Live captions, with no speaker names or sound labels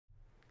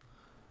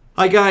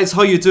Hi guys,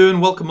 how you doing?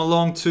 Welcome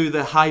along to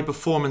the High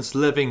Performance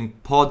Living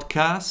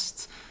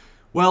podcast.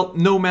 Well,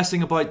 no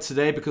messing about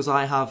today because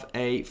I have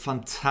a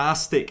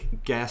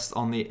fantastic guest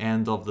on the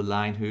end of the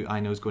line who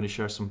I know is going to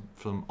share some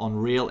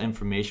unreal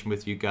information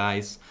with you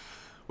guys.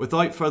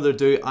 Without further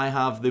ado, I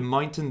have the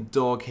mountain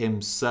dog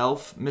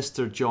himself,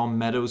 Mr. John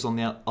Meadows, on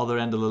the other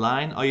end of the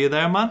line. Are you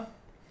there, man?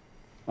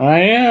 I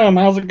am.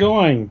 How's it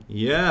going?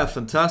 Yeah,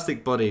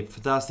 fantastic, buddy.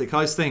 Fantastic.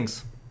 How's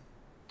things?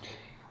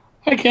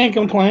 I can't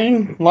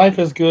complain. Life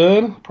is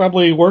good.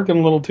 Probably working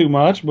a little too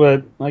much,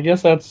 but I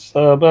guess that's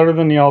better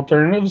than the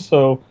alternatives.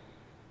 So,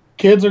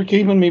 kids are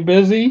keeping me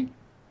busy,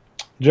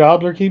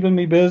 jobs are keeping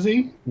me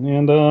busy,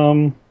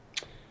 and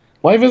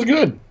life is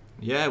good.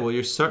 Yeah, well,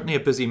 you're certainly a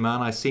busy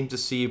man. I seem to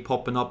see you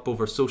popping up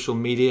over social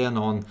media and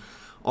on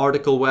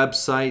article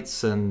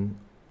websites and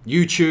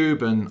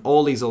YouTube and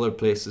all these other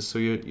places. So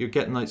you're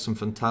getting out some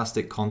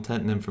fantastic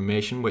content and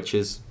information, which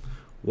is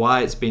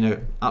why it's been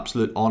an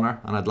absolute honor.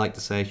 And I'd like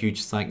to say a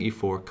huge thank you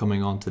for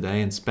coming on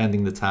today and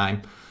spending the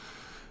time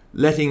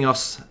letting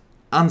us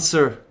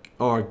answer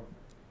or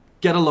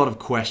get a lot of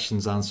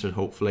questions answered,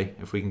 hopefully,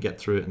 if we can get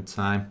through it in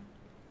time.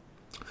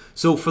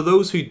 So for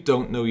those who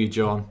don't know you,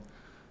 John,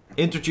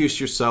 introduce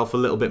yourself a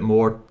little bit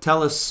more.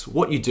 Tell us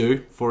what you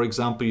do. For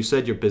example, you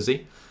said you're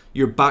busy,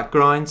 your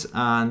background,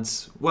 and,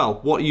 well,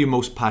 what are you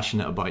most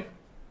passionate about?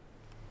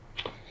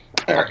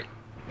 All right.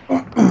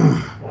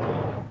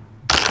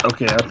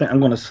 Okay, I think I'm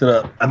going to sit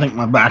up. I think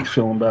my back's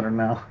feeling better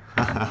now.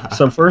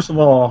 So first of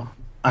all,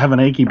 I have an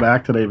achy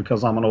back today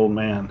because I'm an old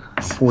man,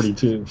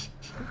 42.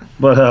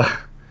 But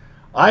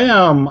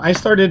I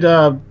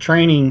started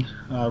training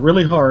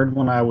really hard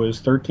when I was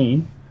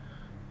 13,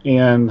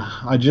 and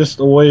I just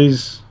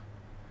always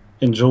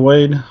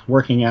enjoyed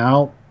working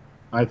out.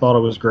 I thought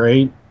it was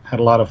great, had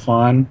a lot of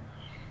fun.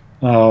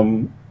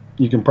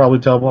 You can probably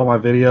tell by my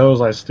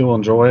videos, I still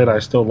enjoy it. I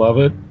still love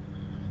it.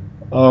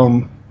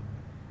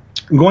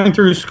 Going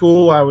through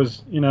school, I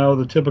was,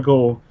 the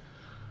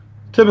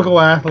typical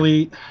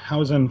athlete. I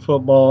was in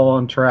football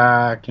and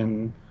track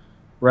and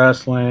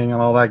wrestling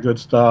and all that good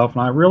stuff.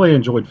 And I really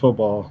enjoyed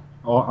football,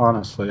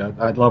 honestly.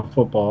 I love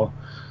football.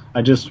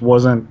 I just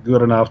wasn't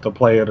good enough to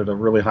play it at a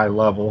really high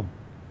level.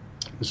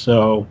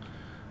 So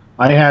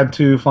I had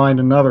to find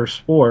another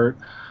sport,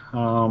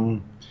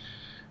 something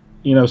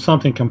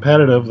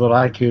competitive that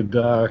I could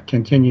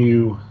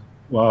continue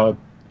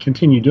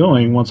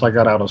doing once I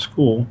got out of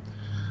school.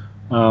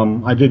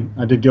 I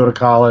did go to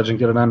college and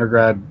get an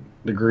undergrad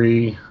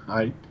degree.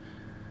 I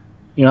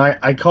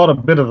caught a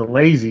bit of the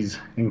lazies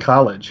in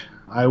college.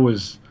 I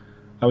was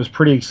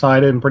pretty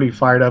excited and pretty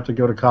fired up to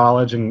go to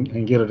college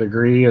and get a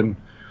degree. And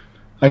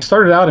I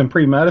started out in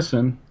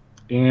pre-medicine,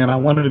 and I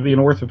wanted to be an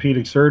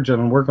orthopedic surgeon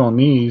and work on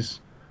knees.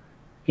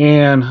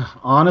 And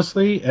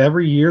honestly,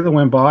 every year that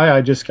went by,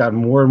 I just got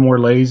more and more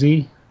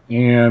lazy,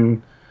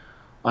 and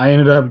I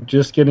ended up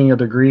just getting a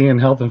degree in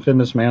health and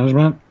fitness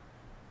management.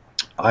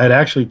 I had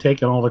actually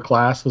taken all the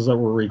classes that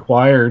were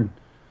required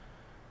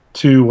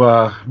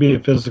to be a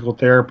physical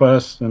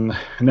therapist and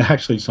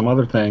actually some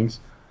other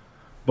things.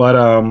 But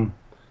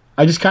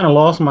I just kind of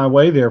lost my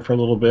way there for a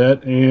little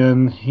bit.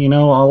 And,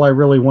 all I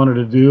really wanted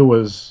to do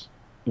was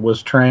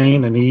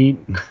train and eat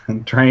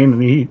and train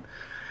and eat.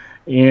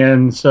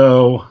 And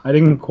so I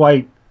didn't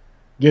quite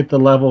get the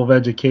level of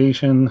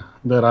education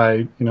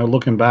that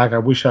looking back, I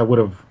wish I would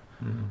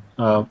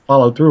have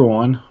followed through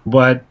on.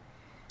 But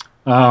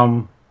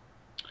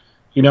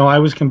I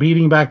was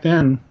competing back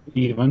then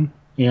even,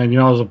 and,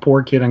 I was a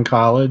poor kid in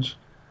college.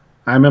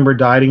 I remember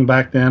dieting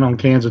back then on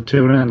cans of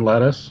tuna and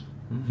lettuce,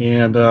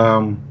 and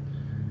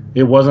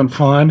it wasn't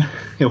fun.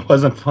 It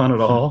wasn't fun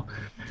at all.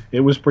 It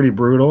was pretty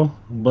brutal,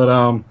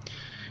 but,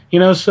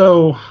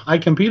 so I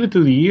competed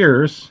through the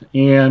years,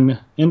 and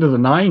into the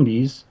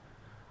 90s,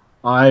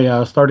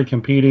 I started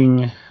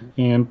competing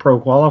in pro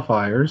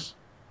qualifiers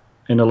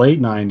in the late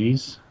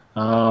 90s.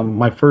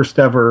 My first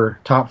ever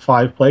top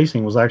 5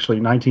 placing was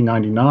actually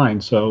 1999,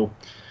 so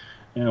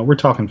we're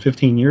talking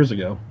 15 years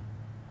ago.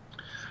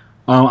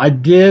 I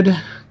did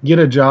get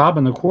a job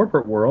in the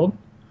corporate world,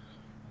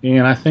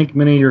 and I think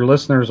many of your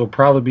listeners will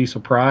probably be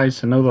surprised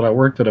to know that I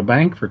worked at a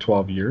bank for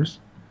 12 years.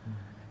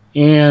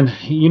 And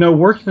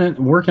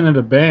working at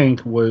a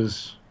bank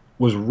was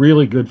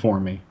really good for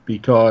me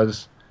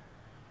because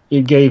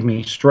it gave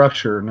me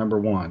structure, number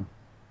one.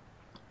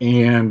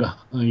 And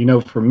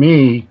for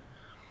me,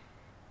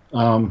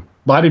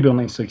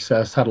 bodybuilding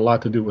success had a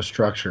lot to do with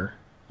structure.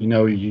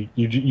 You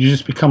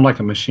just become like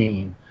a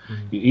machine.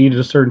 You eat at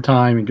a certain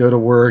time, you go to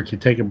work, you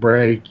take a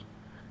break,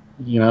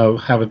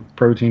 have a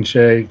protein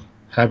shake,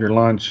 have your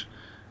lunch,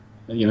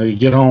 you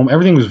get home.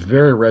 Everything was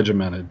very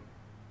regimented.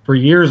 For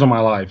years of my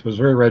life, it was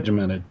very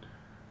regimented.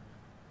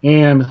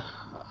 And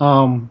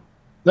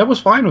that was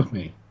fine with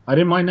me. I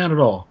didn't mind that at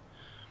all.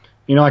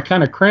 I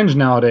kind of cringe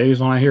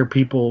nowadays when I hear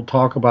people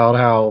talk about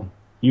how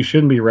you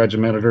shouldn't be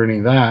regimented or any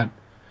of that.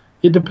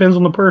 It depends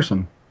on the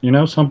person.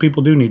 Some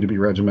people do need to be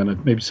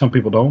regimented. Maybe some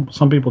people don't, but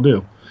some people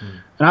do.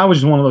 And I was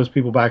just one of those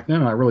people back then,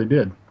 and I really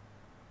did.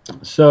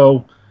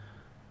 So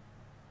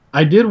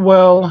I did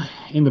well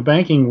in the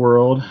banking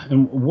world,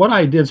 and what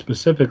I did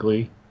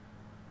specifically,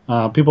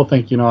 people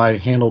think I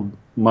handled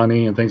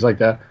money and things like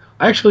that.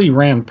 I actually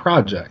ran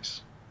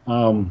projects.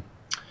 Um,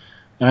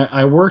 and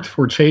I worked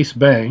for Chase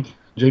Bank,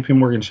 J.P.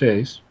 Morgan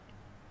Chase,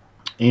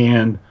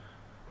 and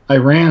I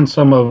ran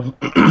some of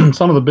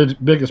some of the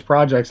biggest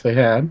projects they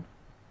had.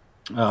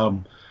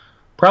 Um,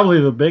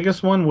 Probably the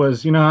biggest one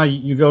was, how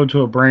you go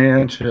to a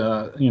branch,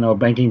 a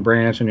banking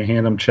branch, and you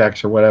hand them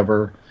checks or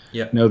whatever.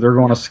 Yeah. They're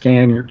going to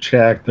scan your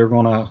check. They're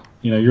going to,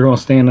 you're going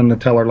to stand in the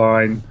teller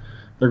line.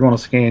 They're going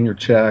to scan your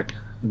check.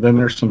 Then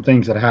there's some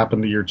things that happen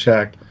to your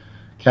check,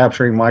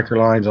 capturing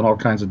microlines and all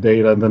kinds of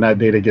data. And then that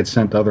data gets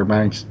sent to other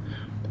banks.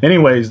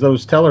 Anyways,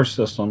 those teller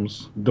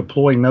systems,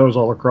 deploying those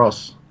all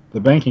across the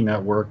banking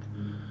network,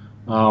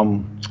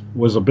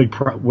 was a big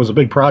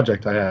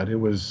project I had. It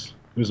was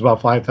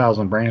about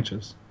 5,000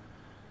 branches.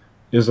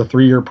 It was a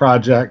 3-year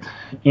project,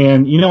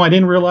 and I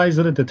didn't realize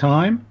it at the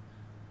time,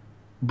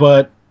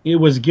 but it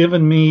was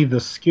giving me the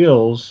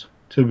skills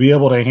to be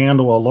able to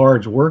handle a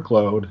large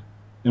workload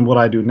in what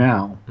I do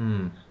now.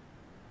 Mm.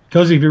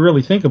 Because if you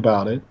really think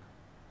about it,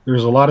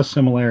 there's a lot of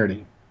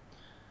similarity.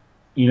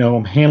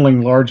 I'm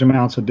handling large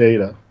amounts of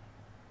data,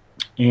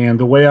 and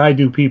the way I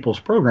do people's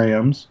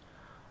programs,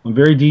 I'm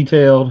very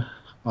detailed.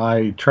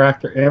 I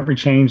track every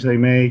change they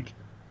make.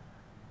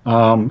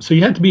 So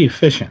you have to be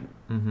efficient.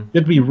 Mm-hmm. You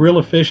have to be real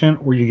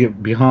efficient, or you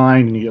get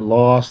behind and you get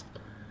lost,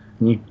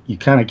 and you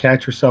kind of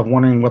catch yourself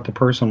wondering what the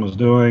person was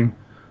doing.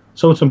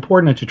 So it's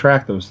important that you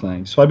track those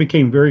things. So I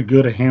became very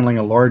good at handling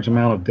a large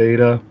amount of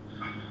data.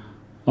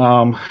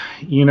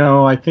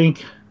 I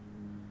think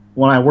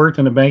when I worked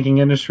in the banking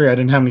industry, I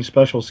didn't have any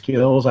special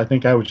skills. I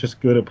think I was just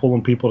good at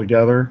pulling people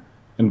together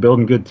and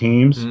building good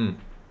teams. Mm.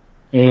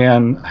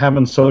 And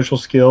having social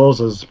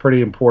skills is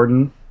pretty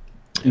important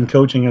in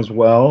coaching as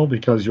well,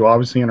 because you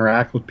obviously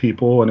interact with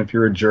people, and if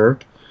you're a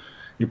jerk,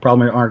 you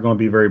probably aren't going to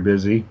be very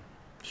busy.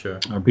 Sure.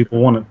 Or people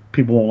won't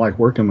like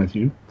working with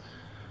you.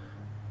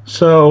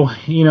 So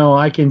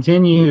I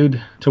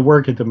continued to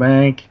work at the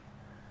bank,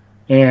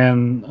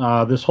 and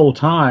this whole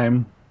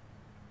time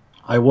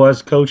I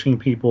was coaching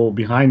people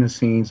behind the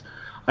scenes.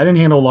 I didn't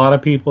handle a lot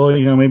of people,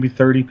 maybe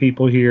 30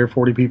 people here,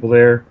 40 people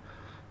there,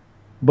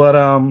 but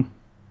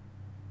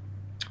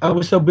I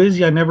was so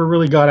busy I never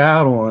really got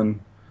out on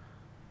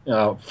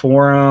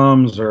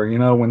forums,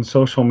 or when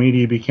social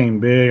media became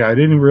big. I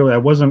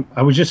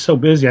was just so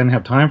busy I didn't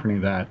have time for any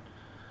of that.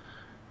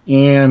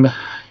 And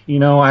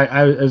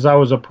as I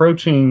was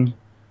approaching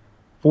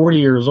 40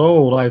 years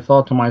old, I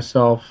thought to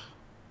myself,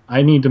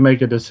 I need to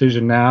make a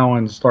decision now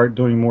and start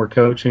doing more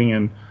coaching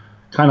and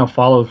kind of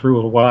follow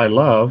through with what I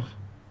love,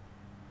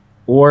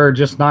 or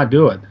just not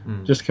do it.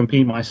 Just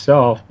compete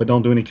myself, but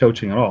don't do any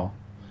coaching at all.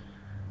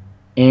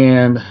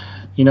 And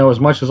as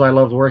much as I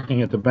loved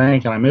working at the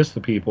bank and I missed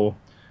the people,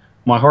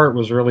 my heart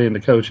was really into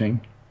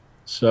coaching.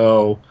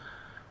 So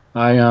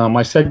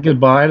I said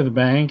goodbye to the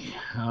bank.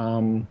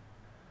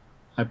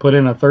 I put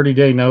in a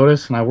 30-day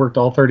notice, and I worked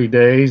all 30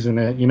 days. And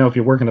if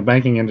you work in the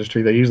banking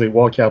industry, they usually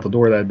walk you out the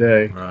door that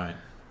day. Right.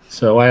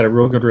 So I had a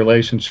real good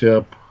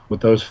relationship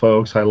with those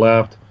folks. I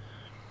left,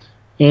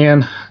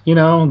 and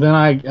then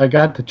I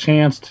got the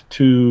chance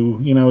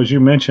to as you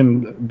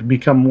mentioned,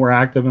 become more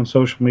active in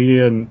social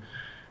media, and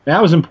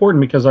that was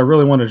important because I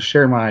really wanted to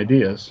share my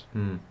ideas.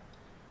 Mm.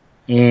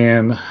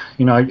 And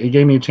it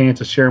gave me a chance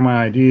to share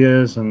my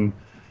ideas and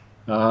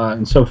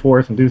so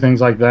forth, and do things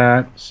like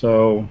that.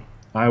 So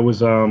I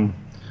was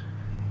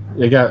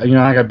I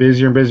got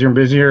busier and busier and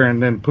busier,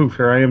 and then poof,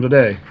 here I am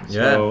today.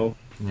 Yeah. So,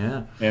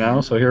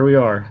 yeah. So here we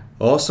are.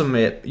 Awesome,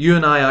 mate. You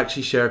and I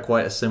actually share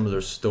quite a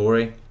similar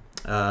story,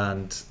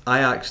 and I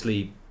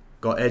actually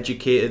got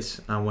educated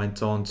and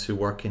went on to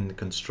work in the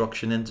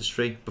construction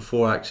industry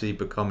before actually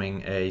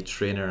becoming a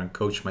trainer and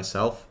coach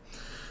myself.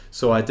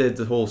 So I did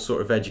the whole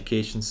sort of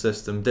education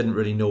system, didn't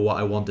really know what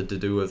I wanted to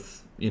do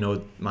with,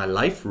 my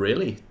life,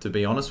 really, to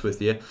be honest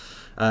with you.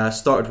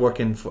 Started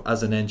working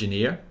as an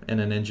engineer in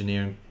an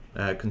engineering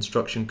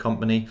construction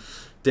company.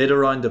 Did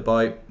around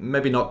about,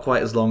 maybe not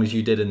quite as long as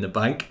you did in the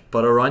bank,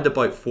 but around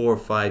about 4 or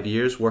 5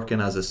 years working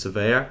as a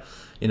surveyor,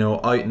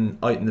 out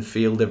in the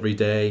field every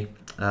day.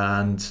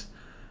 And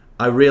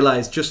I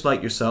realized, just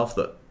like yourself,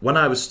 that when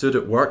I was stood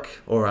at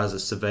work or as a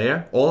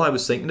surveyor, all I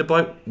was thinking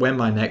about when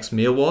my next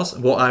meal was,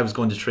 what I was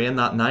going to train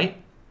that night.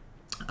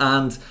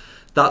 And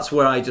that's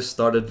where I just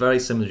started, very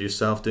similar to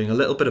yourself, doing a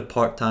little bit of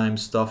part-time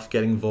stuff,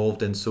 getting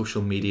involved in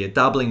social media,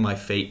 dabbling my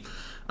feet.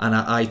 And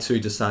I too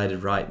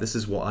decided, right, this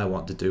is what I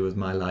want to do with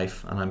my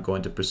life, and I'm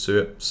going to pursue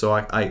it. So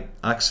I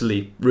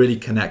actually really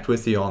connect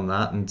with you on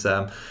that.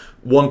 And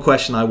one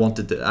question I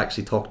wanted to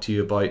actually talk to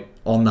you about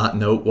on that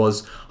note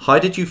was, how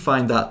did you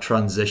find that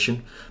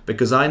transition?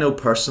 Because I know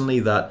personally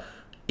that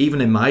even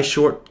in my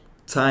short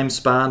time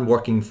span,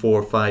 working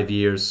 4 or 5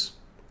 years,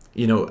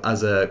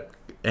 as a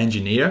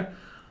engineer,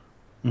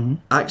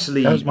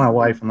 actually, that was my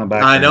wife in the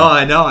back. I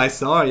know, I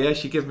saw her. Yeah,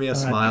 she gave me a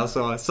smile,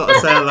 so I sort of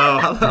said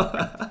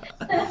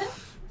hello.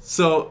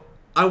 So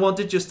I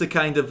wanted just to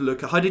kind of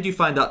look, how did you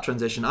find that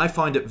transition? I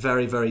found it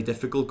very, very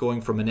difficult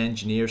going from an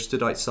engineer,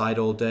 stood outside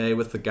all day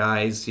with the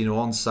guys, you know,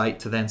 on site,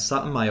 to then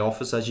sat in my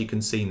office, as you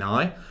can see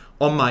now,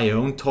 on my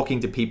own, talking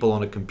to people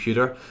on a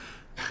computer,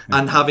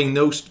 and having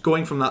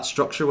going from that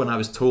structure when I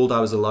was told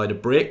I was allowed a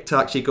break to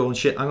actually going,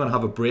 shit, I'm going to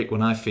have a break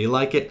when I feel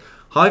like it.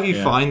 How have you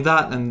found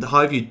that, and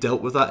how have you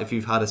dealt with that if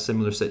you've had a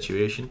similar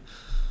situation?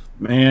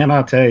 Man,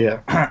 I'll tell you,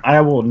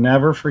 I will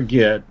never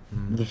forget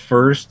the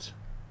first,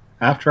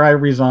 after I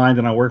resigned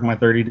and I worked my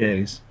 30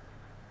 days,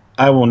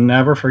 I will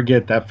never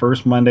forget that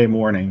first Monday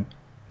morning.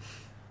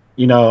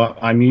 You know,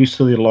 I'm used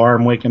to the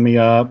alarm waking me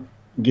up,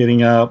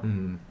 getting up,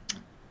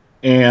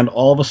 and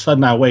all of a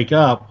sudden I wake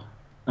up,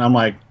 and I'm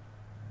like,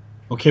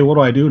 okay, what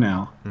do I do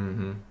now? I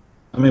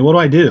mean, what do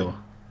I do?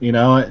 You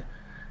know,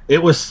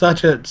 it was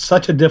such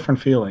a different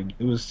feeling.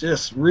 It was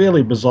just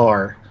really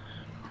bizarre.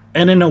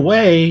 And in a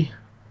way,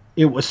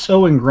 it was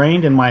so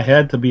ingrained in my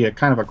head to be a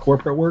kind of a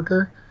corporate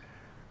worker,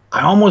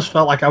 I almost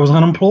felt like I was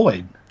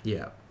unemployed.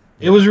 Yeah.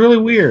 It was really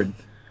weird.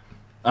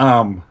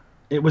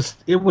 It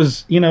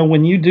was, you know,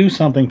 when you do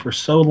something for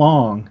so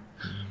long,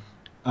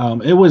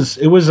 it was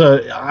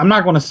I'm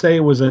not going to say it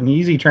was an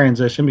easy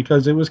transition,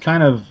 because it was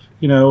kind of,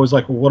 you know, it was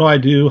like, what do I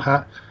do?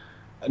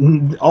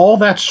 All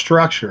that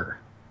structure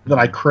that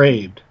I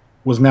craved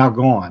was now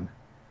gone.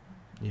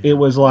 Yeah. It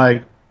was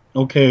like,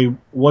 okay,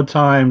 what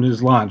time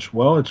is lunch?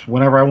 Well, it's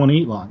whenever I want to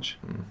eat lunch.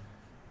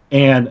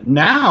 And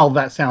now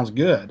that sounds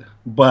good,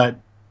 but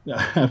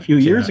a few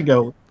years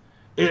ago,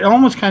 it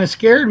almost kind of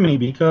scared me,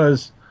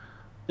 because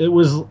it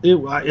was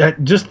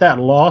just that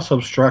loss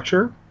of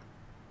structure.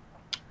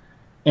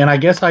 And I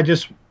guess I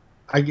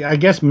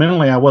guess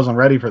mentally I wasn't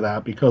ready for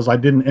that, because I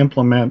didn't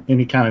implement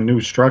any kind of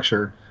new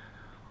structure.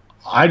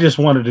 I just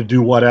wanted to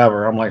do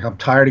whatever. I'm like, I'm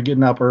tired of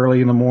getting up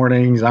early in the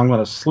mornings. I'm going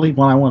to sleep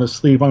when I want to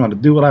sleep. I'm going to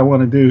do what I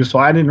want to do. So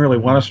I didn't really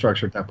want a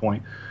structure at that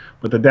point.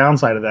 But the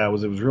downside of that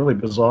was it was really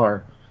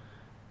bizarre.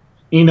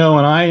 You know,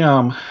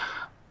 and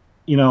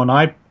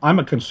I'm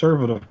a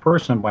conservative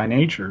person by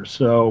nature.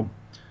 So,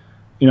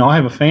 you know, I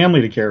have a family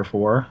to care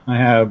for. I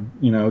have,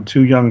 you know,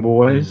 2 young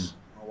boys,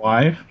 a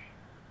wife.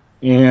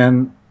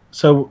 And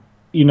so,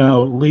 you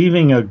know,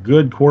 leaving a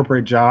good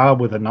corporate job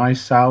with a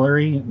nice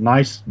salary,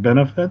 nice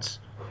benefits,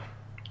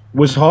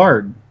 was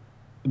hard,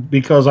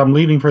 because I'm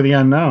leaving for the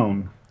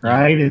unknown,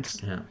 right?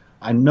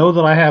 I know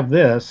that I have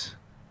this.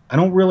 I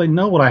don't really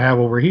know what I have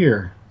over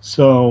here.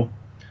 So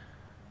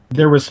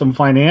there was some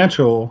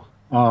financial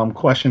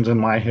questions in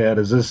my head.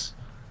 Is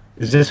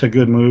this a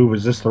good move?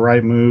 Is this the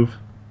right move?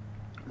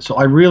 So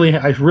I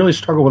really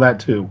struggle with that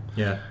too.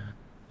 Yeah.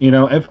 You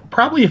know, if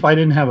I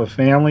didn't have a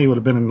family, it would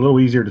have been a little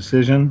easier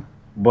decision.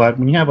 But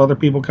when you have other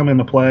people come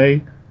into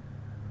play,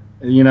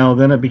 you know,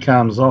 then it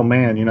becomes, oh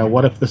man, you know,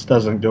 what if this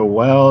doesn't go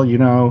well? You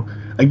know,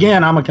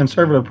 again, I'm a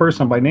conservative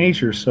person by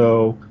nature,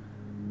 so,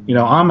 you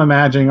know, I'm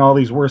imagining all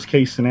these worst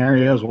case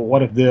scenarios. Well,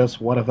 what if this?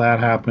 What if that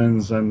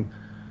happens? And,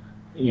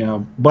 you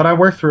know, but I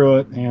worked through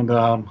it and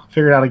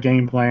figured out a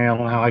game plan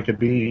on how I could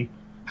be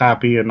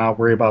happy and not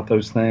worry about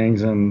those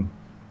things. And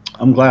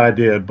I'm glad I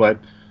did. But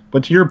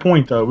to your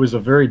point, though, it was a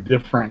very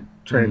different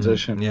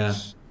transition. Yeah.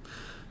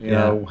 You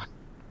know.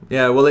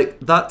 Yeah. Well,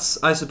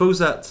 I suppose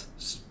that,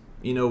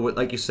 you know,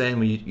 like you're saying,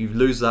 when you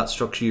lose that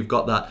structure, you've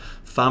got that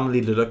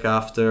family to look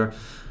after,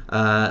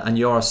 and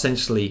you're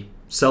essentially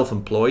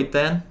self-employed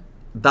then.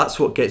 That's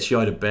what gets you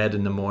out of bed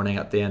in the morning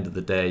at the end of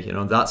the day. You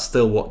know, that's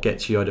still what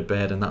gets you out of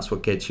bed, and that's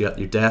what gets you at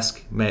your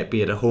desk, may it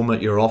be at home,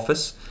 at your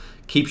office,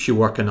 keeps you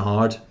working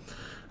hard.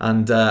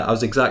 And I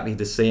was exactly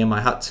the same.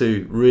 I had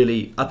to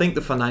really, I think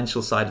the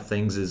financial side of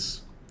things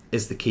is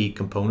the key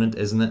component,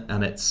 isn't it?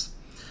 And it's,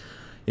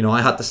 you know,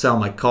 I had to sell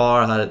my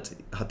car, I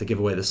had to give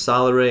away the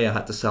salary, I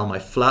had to sell my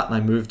flat, and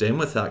I moved in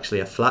with actually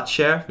a flat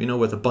share, you know,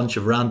 with a bunch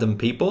of random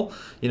people,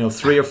 you know,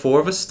 3 or 4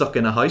 of us stuck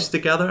in a house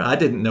together. I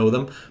didn't know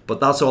them, but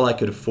that's all I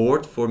could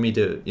afford for me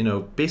to, you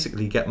know,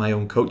 basically get my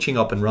own coaching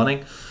up and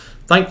running.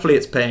 Thankfully,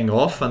 it's paying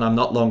off, and I'm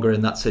not longer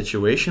in that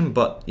situation,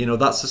 but, you know,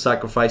 that's the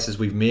sacrifices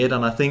we've made.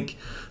 And I think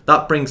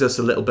that brings us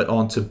a little bit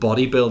on to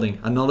bodybuilding,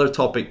 another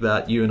topic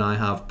that you and I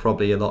have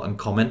probably a lot in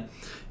common,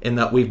 in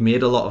that we've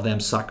made a lot of them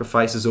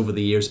sacrifices over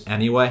the years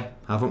anyway,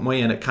 haven't we?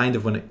 And it kind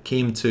of, when it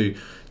came to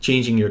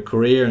changing your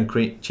career and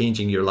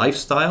changing your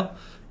lifestyle,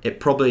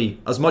 it probably,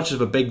 as much of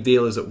a big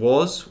deal as it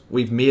was,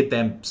 we've made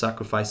them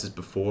sacrifices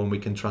before, and we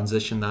can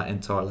transition that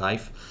into our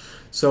life.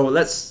 So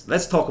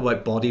let's talk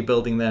about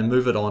bodybuilding then,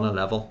 move it on a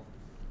level.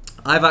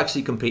 I've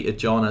actually competed,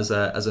 John, as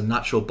a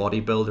natural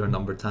bodybuilder a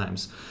number of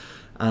times,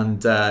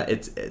 and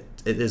it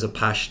is a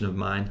passion of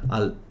mine.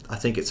 I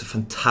think it's a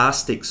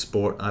fantastic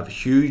sport. I have a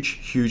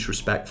huge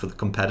respect for the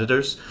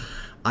competitors.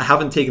 I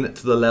haven't taken it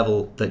to the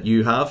level that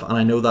you have, and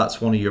I know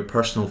that's one of your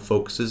personal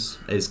focuses,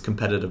 is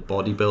competitive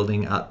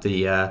bodybuilding at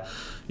the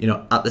you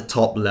know, at the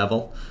top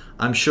level.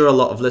 I'm sure a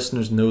lot of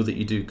listeners know that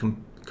you do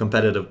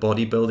competitive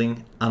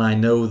bodybuilding, and I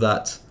know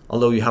that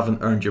although you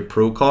haven't earned your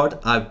pro card,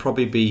 I'd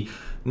probably be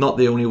not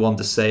the only one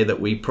to say that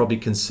we probably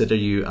consider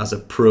you as a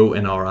pro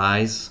in our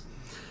eyes.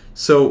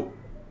 So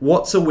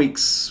what's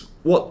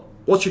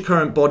What's your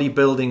current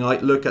bodybuilding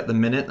outlook at the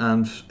minute,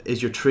 and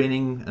is your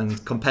training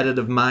and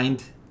competitive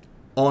mind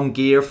on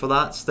gear for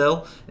that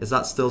still? Is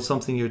that still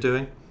something you're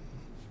doing?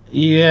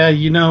 Yeah,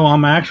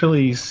 I'm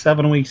actually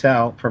 7 weeks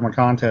out from a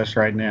contest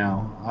right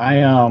now.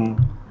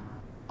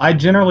 I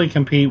generally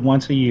compete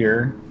once a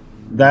year.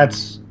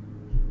 That's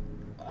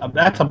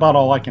that's about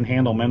all I can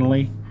handle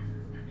mentally.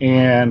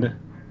 And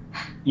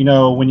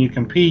when you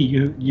compete,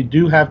 you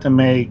do have to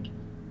make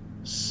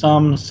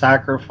some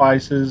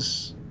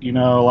sacrifices,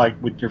 like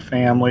with your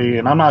family.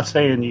 And I'm not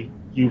saying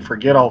you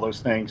forget all those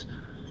things,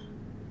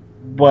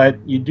 but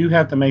you do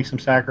have to make some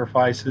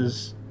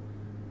sacrifices.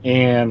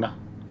 And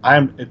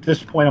I'm at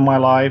this point in my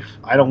life,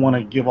 I don't want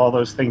to give all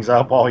those things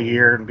up all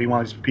year and be one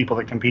of these people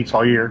that competes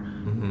all year.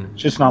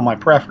 It's just not my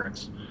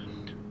preference.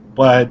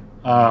 But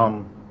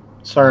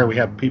sorry, we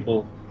have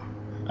people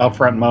out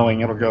front mowing.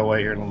 It'll go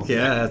away here in a little bit.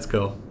 Yeah, that's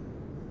cool.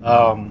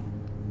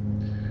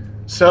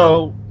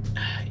 So,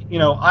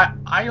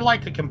 I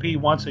like to compete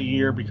once a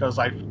year because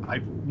I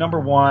number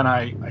one,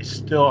 I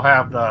still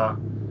have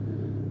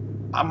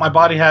my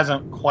body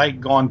hasn't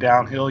quite gone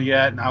downhill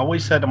yet. And I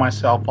always said to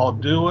myself, I'll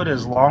do it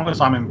as long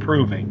as I'm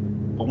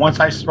improving. But once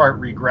I start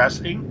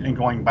regressing and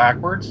going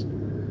backwards,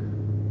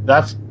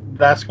 that's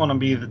going to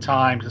be the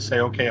time to say,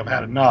 okay, I've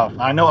had enough.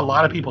 I know a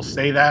lot of people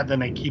say that, then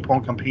they keep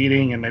on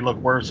competing and they look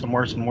worse and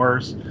worse and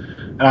worse.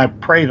 And I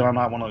pray that I'm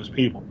not one of those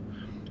people.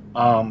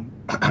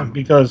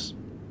 Because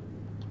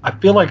I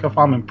feel like if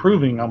I'm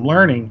improving, I'm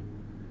learning,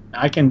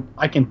 I can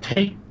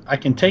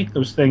take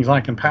those things and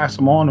I can pass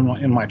them on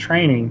in my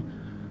training.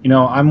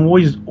 I'm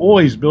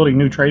always building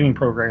new training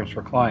programs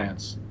for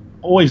clients,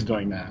 always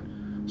doing that.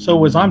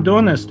 So as I'm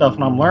doing this stuff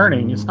and I'm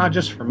learning, it's not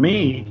just for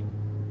me.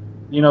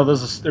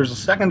 There's a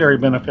secondary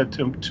benefit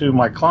to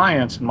my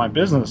clients and my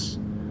business,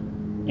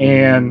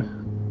 and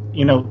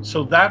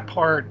so that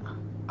part,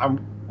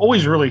 I'm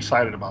always really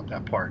excited about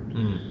that part.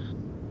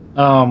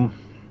 I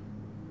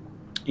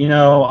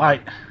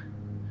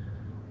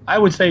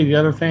would say the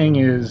other thing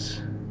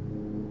is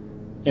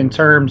in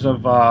terms of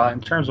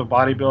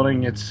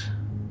bodybuilding,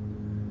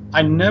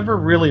 I never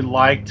really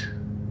liked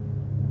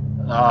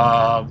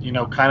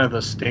kind of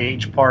the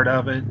stage part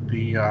of it,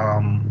 the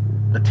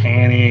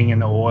tanning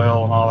and the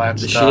oil and all that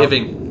the stuff.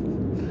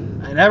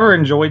 Shaving. I never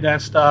enjoyed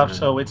that stuff,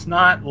 so it's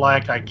not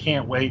like I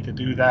can't wait to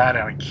do that,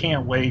 and I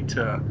can't wait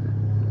to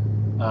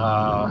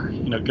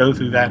go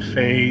through that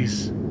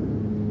phase.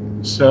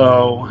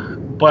 So,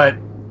 but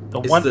the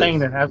one thing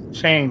that hasn't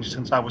changed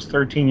since I was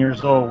 13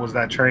 years old was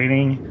that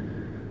training.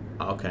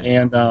 Okay.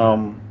 And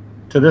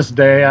to this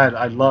day,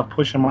 I love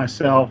pushing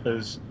myself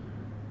as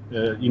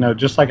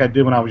just like I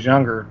did when I was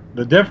younger.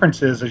 The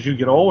difference is as you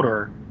get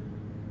older,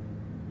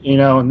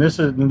 and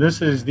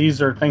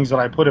these are things that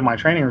I put in my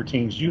training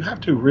routines. You have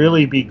to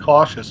really be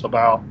cautious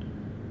about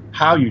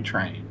how you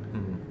train.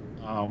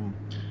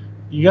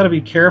 You got to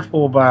be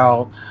careful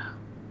about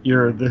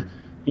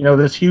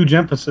this huge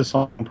emphasis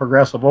on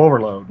progressive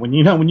overload. When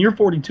you're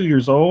 42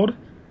 years old,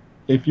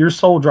 if your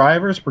sole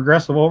driver is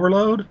progressive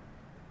overload,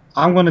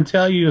 I'm going to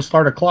tell you to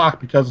start a clock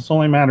because it's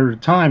only a matter of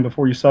time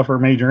before you suffer a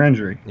major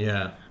injury.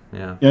 Yeah.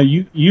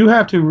 You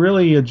have to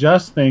really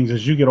adjust things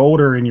as you get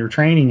older in your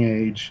training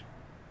age.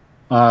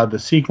 The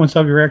sequence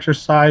of your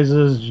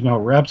exercises,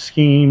 rep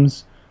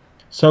schemes.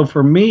 So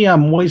for me,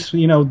 I'm always,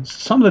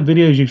 some of the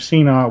videos you've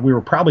seen, we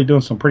were probably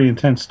doing some pretty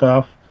intense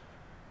stuff.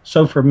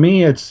 So for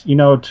me, it's,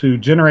 to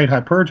generate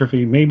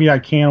hypertrophy, maybe I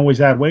can't always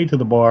add weight to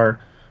the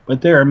bar,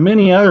 but there are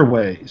many other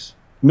ways,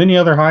 many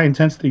other high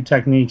intensity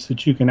techniques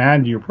that you can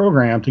add to your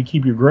program to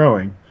keep you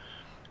growing.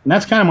 And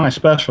that's kind of my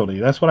specialty.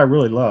 That's what I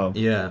really love.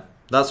 Yeah.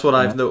 That's what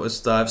I've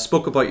noticed. I've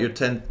spoke about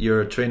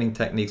your training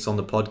techniques on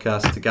the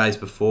podcast to guys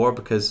before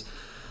because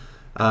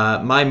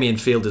my main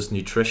field is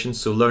nutrition.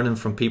 So learning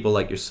from people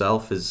like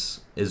yourself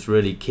is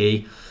really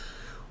key.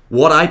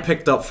 What I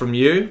picked up from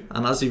you,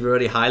 and as you've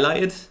already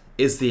highlighted,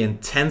 is the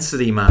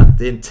intensity, man.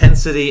 The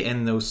intensity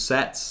in those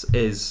sets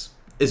is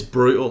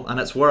brutal, and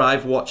it's where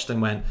I've watched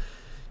and went,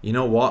 you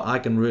know what, I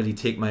can really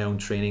take my own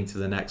training to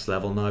the next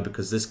level now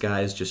because this guy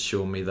has just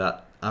shown me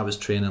that I was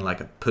training like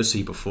a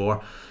pussy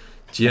before.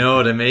 Do you know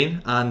what I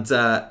mean? And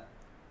that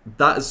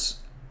is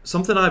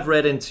something I've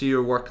read into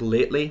your work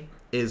lately,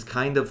 is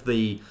kind of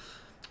the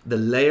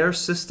layer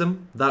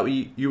system that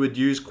you would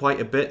use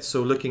quite a bit.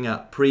 So looking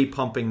at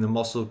pre-pumping the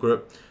muscle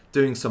group,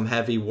 doing some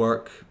heavy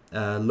work,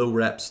 low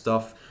rep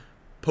stuff,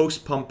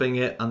 post-pumping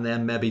it, and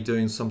then maybe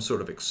doing some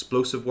sort of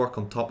explosive work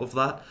on top of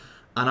that.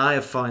 And I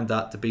have found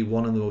that to be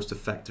one of the most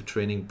effective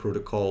training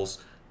protocols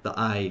that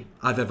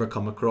I've ever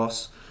come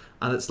across.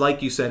 And it's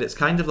like you said, it's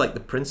kind of like the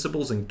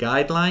principles and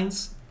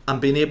guidelines, and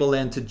being able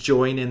then to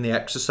join in the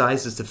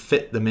exercises to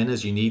fit them in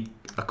as you need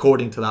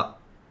according to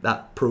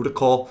that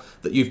protocol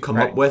that you've come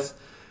up with.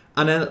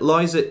 And then it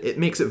allows it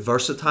makes it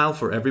versatile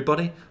for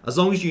everybody. As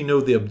long as you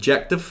know the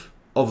objective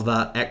of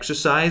that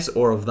exercise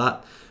or of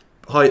that,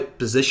 how it's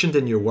positioned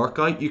in your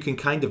workout, you can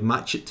kind of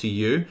match it to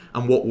you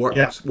and what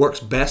works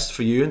best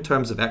for you in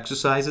terms of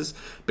exercises.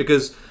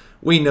 Because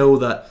we know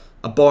that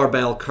a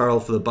barbell curl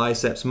for the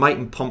biceps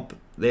mightn't pump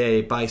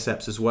the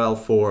biceps as well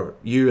for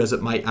you as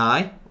it might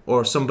I,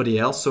 or somebody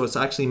else, so it's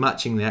actually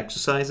matching the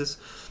exercises.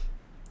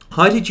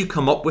 How did you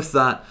come up with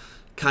that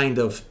kind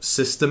of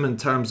system in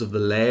terms of the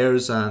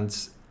layers and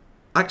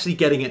actually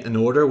getting it in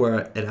order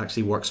where it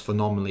actually works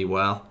phenomenally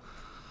well?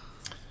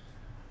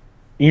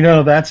 You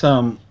know, that's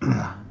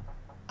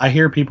I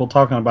hear people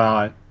talking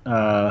about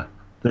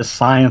this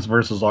science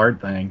versus art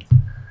thing,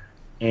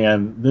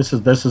 and this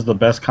is the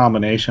best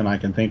combination I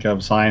can think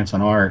of, science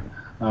and art,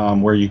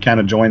 where you kind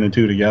of join the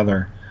two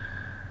together.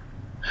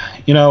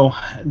 You know,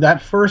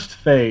 that first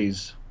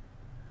phase,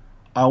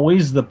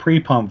 always the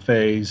pre-pump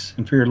phase,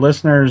 and for your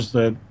listeners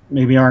that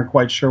maybe aren't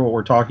quite sure what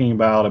we're talking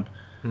about,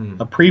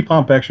 a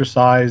pre-pump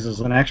exercise is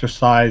an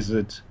exercise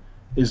that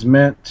is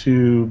meant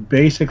to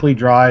basically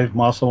drive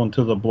muscle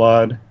into the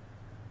blood,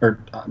 or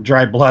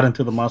drive blood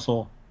into the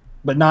muscle,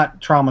 but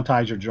not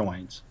traumatize your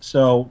joints.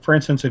 So, for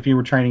instance, if you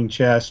were training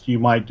chest, you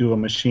might do a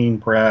machine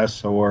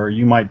press or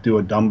you might do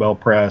a dumbbell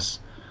press,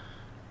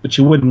 but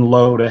you wouldn't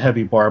load a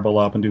heavy barbell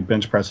up and do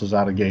bench presses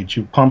out of gate.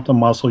 You pump the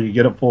muscle, you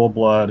get it full of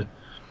blood,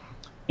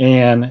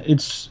 and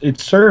it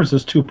serves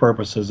as two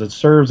purposes. It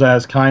serves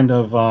as kind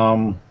of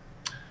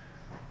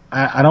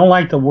I don't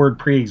like the word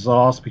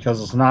pre-exhaust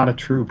because it's not a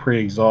true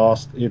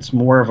pre-exhaust. It's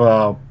more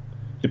of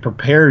it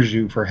prepares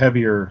you for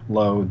heavier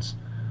loads.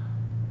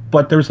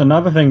 But there's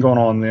another thing going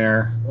on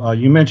there.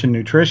 You mentioned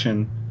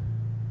nutrition.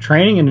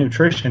 Training and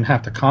nutrition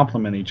have to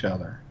complement each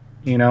other.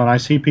 You know, and I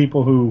see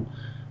people who,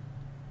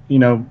 you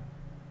know,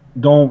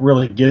 don't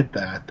really get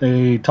that.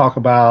 They talk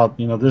about,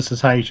 you know, this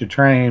is how you should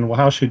train. Well,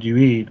 how should you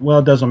eat? Well,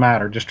 it doesn't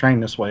matter. Just train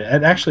this way.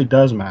 It actually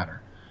does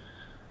matter.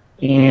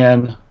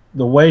 And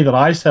the way that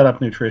I set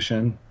up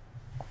nutrition,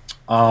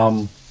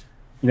 you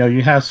know,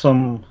 you have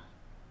some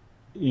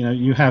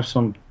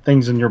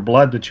things in your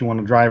blood that you want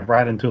to drive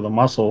right into the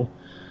muscle.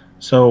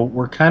 So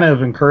we're kind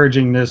of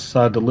encouraging this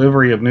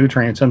delivery of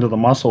nutrients into the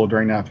muscle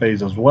during that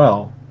phase as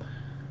well.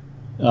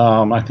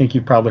 I think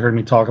you've probably heard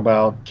me talk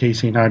about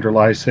casein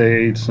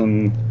hydrolysates,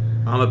 and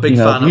I'm a big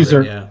fan of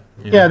it.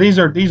 Yeah, these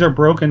are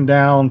broken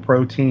down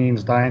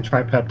proteins,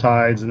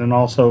 dientripeptides, and then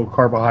also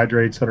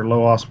carbohydrates that are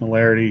low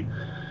osmolarity.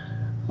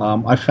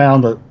 I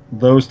found that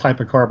those type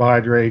of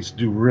carbohydrates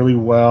do really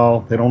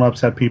well. They don't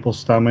upset people's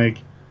stomach.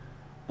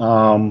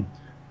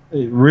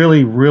 It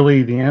really,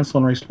 the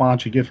insulin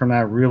response you get from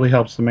that really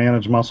helps to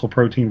manage muscle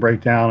protein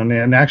breakdown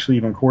and actually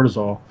even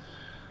cortisol.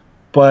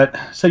 But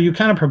so you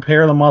kind of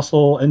prepare the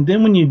muscle, and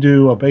then when you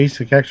do a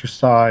basic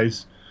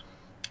exercise,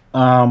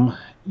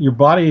 your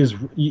body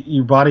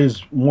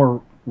is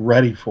more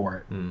ready for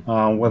it.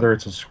 Whether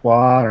it's a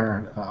squat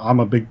or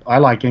I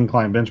like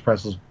incline bench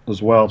presses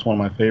as well. It's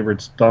one of my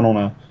favorites, done on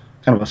a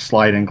kind of a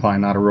slight incline,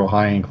 not a real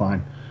high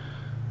incline.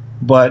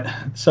 But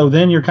so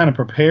then you're kind of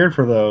prepared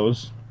for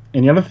those.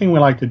 And the other thing we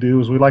like to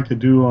do is we like to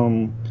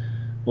do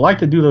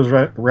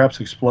those reps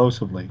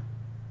explosively.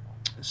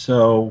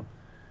 So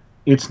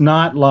it's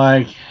not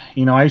like,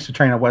 you know, I used to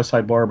train at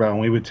Westside Barbell, and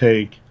we would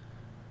take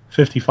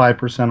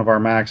 55% of our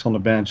max on the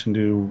bench and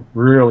do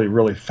really,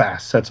 really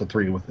fast sets of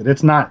 3 with it.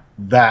 It's not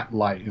that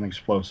light and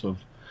explosive.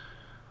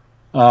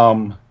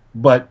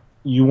 But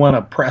you want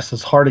to press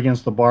as hard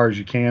against the bar as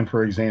you can,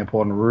 for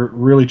example, and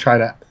really try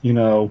to, you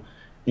know,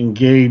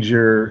 engage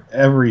your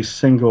every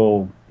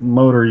single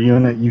motor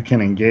unit you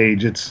can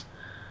engage. It's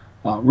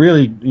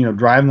really, you know,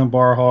 driving the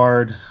bar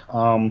hard.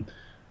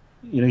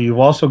 You know, you've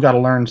also got to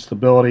learn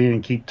stability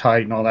and keep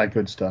tight and all that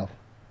good stuff.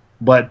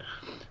 But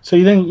so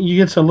you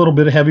get a little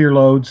bit of heavier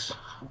loads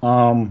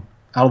out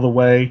of the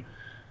way,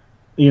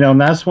 you know,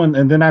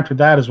 and then after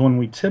that is when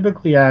we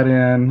typically add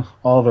in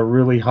all the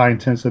really high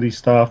intensity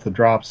stuff, the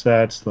drop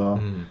sets,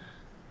 the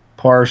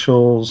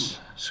partials,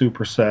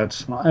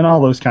 supersets, and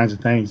all those kinds of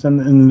things.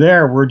 And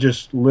there we're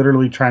just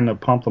literally trying to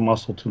pump the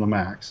muscle to the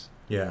max.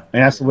 Yeah.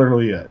 And that's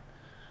literally it.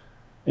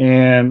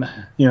 And,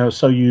 you know,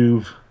 so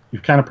you've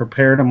kind of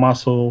prepared a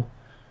muscle,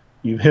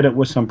 you've hit it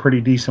with some pretty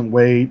decent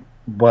weight,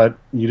 but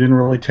you didn't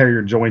really tear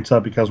your joints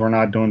up because we're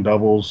not doing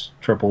doubles,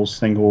 triples,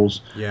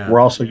 singles. Yeah. We're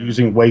also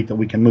using weight that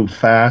we can move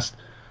fast.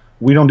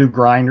 We don't do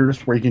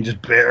grinders where you can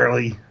just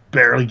barely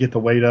get the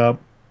weight up.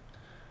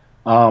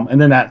 And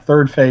then that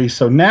third phase,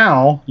 so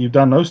now you've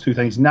done those two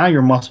things. Now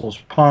your muscle's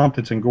pumped,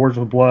 it's engorged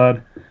with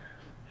blood.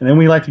 And then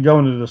we like to go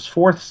into this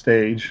fourth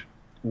stage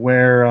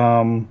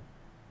where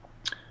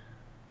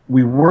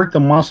we work the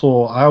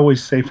muscle, I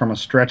always say, from a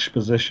stretched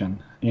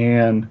position.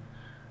 And,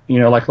 you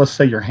know, like let's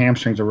say your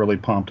hamstrings are really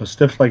pumped. A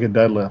stiff-legged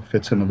deadlift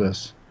fits into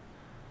this.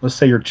 Let's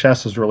say your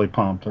chest is really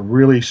pumped, a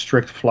really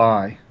strict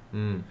fly.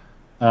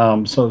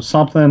 So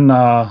something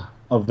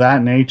of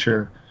that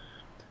nature.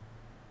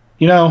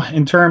 You know,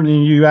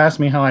 you asked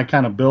me how I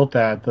kind of built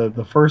that.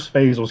 The first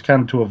phase was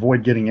kind of to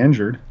avoid getting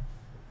injured.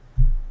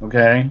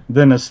 Okay.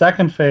 Then the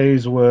second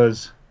phase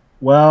was,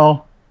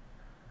 well,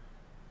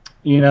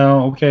 you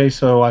know, okay,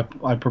 so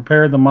I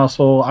prepared the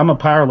muscle. I'm a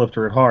power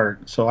lifter at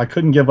heart, so I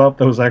couldn't give up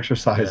those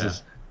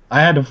exercises. Yeah. I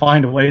had to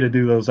find a way to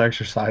do those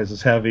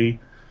exercises heavy,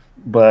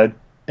 but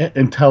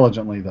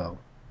intelligently, though.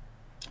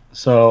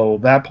 So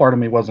that part of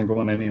me wasn't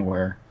going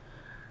anywhere.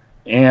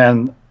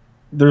 And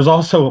there's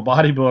also a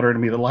bodybuilder to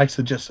me that likes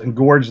to just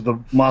engorge the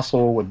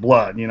muscle with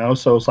blood, you know?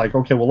 So it's like,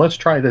 okay, well, let's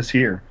try this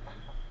here.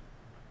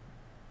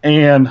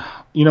 And,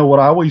 you know, what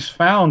I always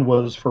found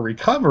was for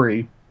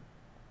recovery,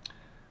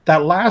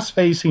 that last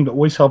phase seemed to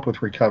always help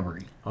with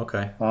recovery.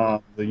 Okay.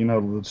 You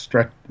know, the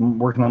stretch,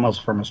 working on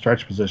muscle from a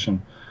stretch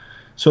position.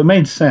 So it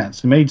made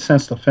sense. It made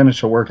sense to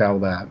finish a workout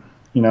with that,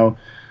 you know?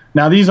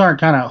 Now, these aren't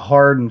kind of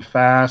hard and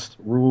fast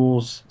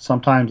rules.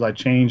 Sometimes I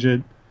change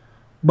it.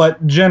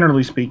 But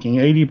generally speaking,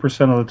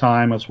 80% of the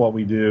time, that's what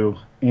we do.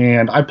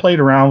 And I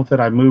played around with it.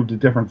 I moved to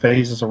different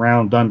phases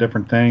around, done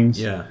different things.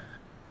 Yeah.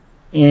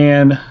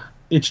 And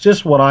it's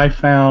just what I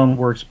found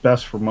works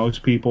best for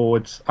most people.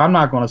 I'm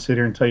not going to sit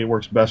here and tell you it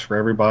works best for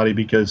everybody,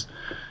 because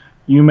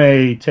you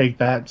may take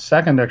that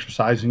second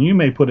exercise and you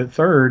may put it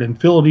third and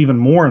feel it even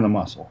more in the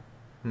muscle.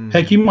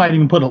 Heck, you might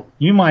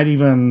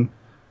even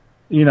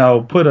you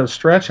know, put a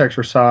stretch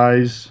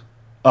exercise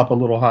up a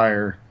little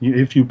higher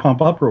if you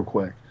pump up real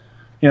quick.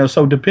 You know,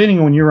 so depending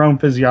on your own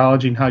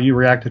physiology and how you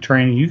react to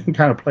training, you can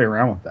kind of play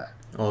around with that.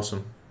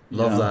 Awesome.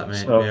 Love that,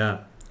 mate. So, yeah.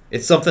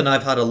 It's something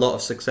I've had a lot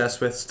of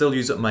success with. Still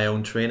use it in my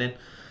own training.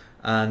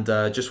 And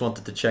just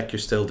wanted to check you're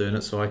still doing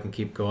it so I can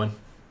keep going.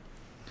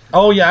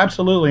 oh, yeah,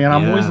 absolutely. And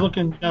I'm always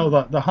looking, you know,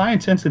 the high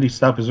intensity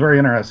stuff is very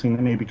interesting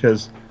to me,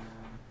 because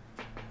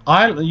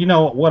you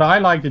know, what I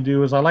like to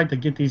do is I like to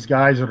get these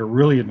guys that are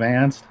really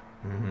advanced,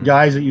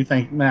 guys that you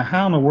think, man,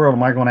 how in the world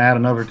am I going to add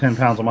another 10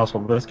 pounds of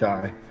muscle to this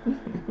guy?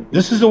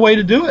 This is the way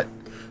to do it.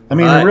 I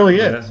mean, it really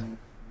is.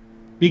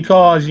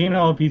 Because, you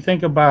know, if you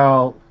think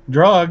about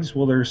drugs,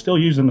 well, they're still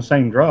using the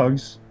same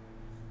drugs.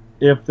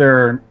 If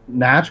they're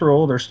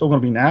natural, they're still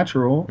going to be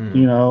natural.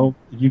 You know,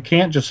 you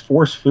can't just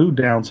force food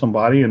down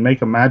somebody and make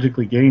them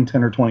magically gain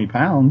 10 or 20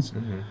 pounds.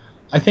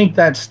 I think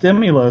that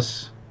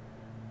stimulus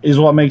is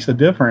what makes a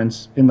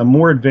difference. And the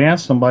more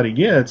advanced somebody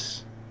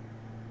gets,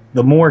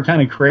 the more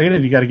kind of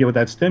creative you got to get with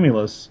that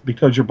stimulus,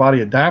 because your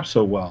body adapts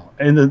so well.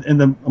 And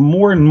the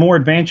more and more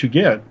advanced you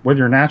get, whether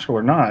you're natural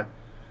or not,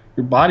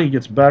 your body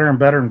gets better and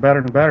better and better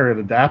and better at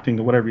adapting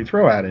to whatever you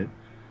throw at it.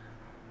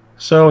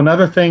 So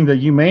another thing that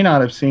you may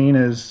not have seen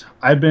is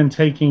I've been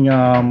taking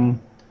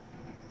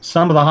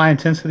some of the high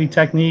intensity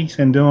techniques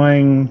and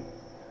doing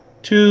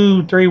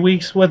 2-3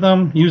 weeks with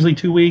them, usually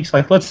 2 weeks.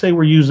 Like, let's say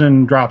we're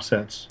using drop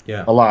sets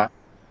a lot.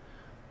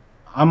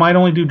 I might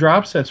only do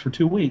drop sets for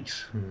 2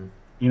 weeks.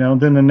 You know,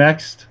 then the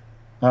next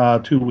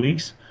 2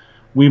 weeks,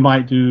 we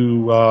might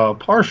do a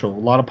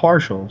lot of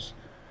partials.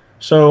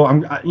 So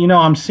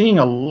I'm seeing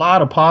a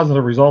lot of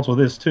positive results with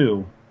this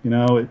too. You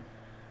know,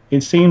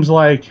 it seems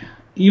like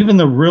even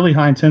the really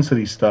high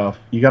intensity stuff,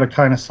 you got to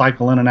kind of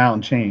cycle in and out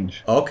and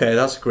change. Okay,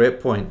 that's a great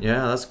point.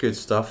 Yeah, that's good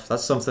stuff.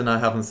 That's something I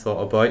haven't thought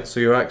about.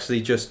 So you're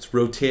actually just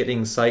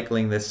rotating,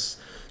 cycling this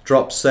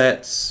drop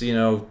sets, you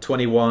know,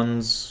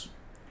 21s,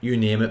 you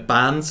name it,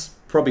 bands.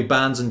 Probably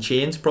bands and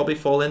chains probably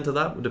fall into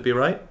that. Would it be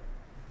right?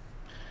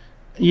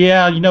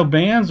 Yeah, you know,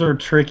 bands are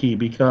tricky,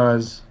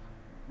 because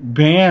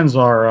bands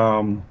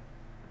are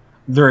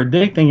they're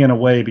addicting in a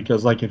way,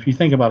 because like if you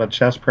think about a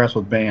chest press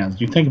with bands,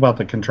 you think about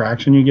the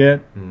contraction you get,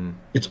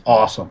 it's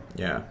awesome.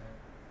 Yeah.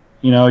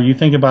 You know, you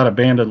think about a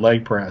banded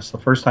leg press, the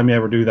first time you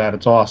ever do that,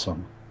 it's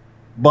awesome.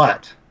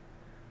 But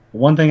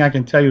one thing I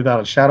can tell you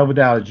without a shadow of a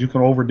doubt is you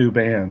can overdo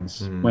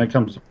bands when it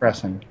comes to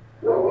pressing.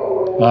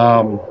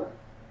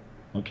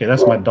 Okay,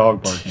 that's my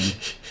dog barking.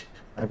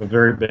 I have a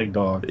very big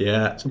dog.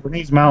 Yeah. It's a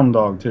Bernese Mountain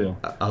Dog, too.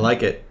 I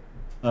like it.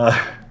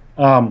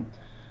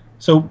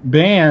 So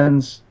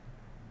bands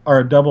are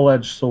a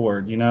double-edged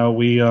sword. You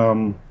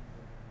know,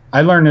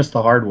 I learned this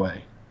the hard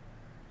way.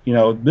 You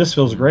know, this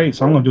feels great,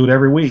 so I'm going to do it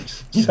every week.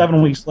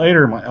 7 weeks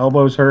later, my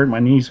elbows hurt, my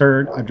knees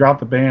hurt. I drop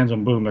the bands,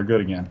 and boom, they're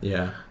good again.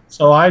 Yeah.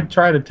 So I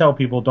try to tell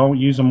people, don't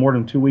use them more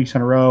than 2 weeks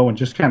in a row, and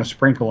just kind of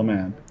sprinkle them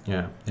in.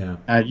 Yeah, yeah.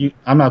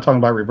 I'm not talking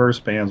about reverse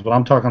bands, but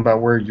I'm talking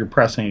about where you're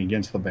pressing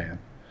against the band.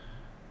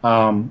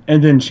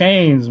 And then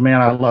chains,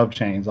 man, I love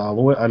chains. I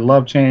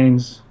love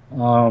chains.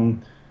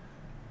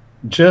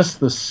 Just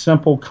the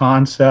simple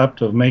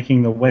concept of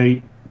making the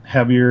weight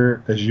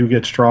heavier as you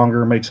get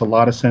stronger makes a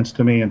lot of sense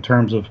to me in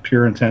terms of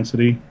pure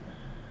intensity.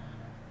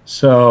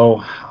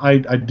 So I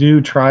do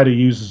try to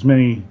use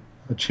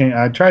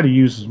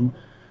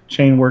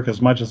chain work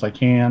as much as I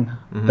can.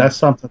 That's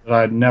something that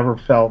I never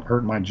felt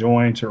hurt my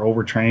joints or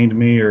overtrained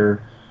me,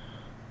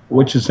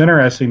 which is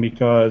interesting,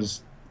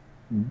 because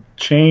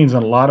chains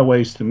in a lot of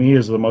ways to me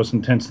is the most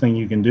intense thing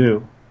you can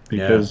do,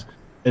 because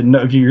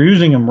if you're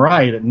using them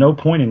right, at no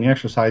point in the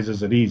exercise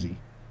is it easy.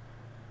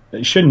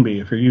 It shouldn't be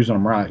if you're using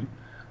them right.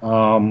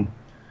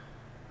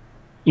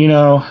 You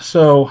know,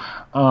 so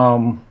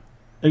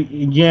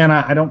again,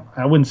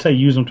 I wouldn't say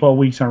use them 12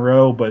 weeks in a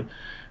row, but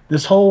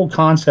this whole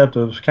concept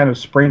of kind of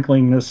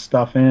sprinkling this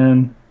stuff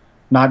in,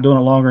 not doing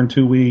it longer than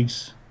 2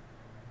 weeks,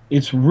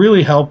 it's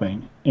really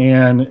helping.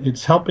 And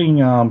it's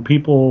helping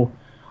people.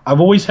 I've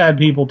always had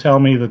people tell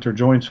me that their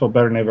joints feel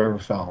better than they've ever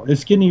felt.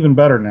 It's getting even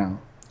better now.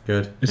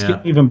 Good. It's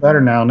getting even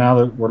better now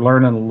that we're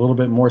learning a little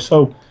bit more.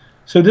 So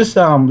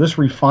this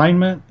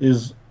refinement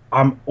is,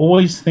 I'm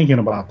always thinking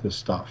about this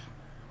stuff.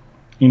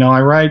 You know,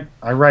 I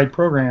write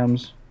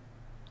programs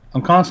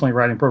I'm constantly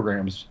writing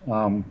programs,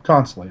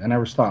 constantly. I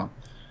never stop.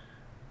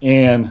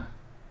 And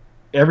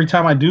every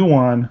time I do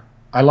one,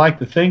 I like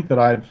to think that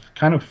I've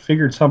kind of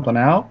figured something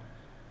out.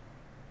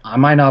 I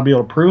might not be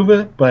able to prove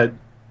it, but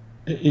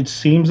it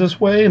seems this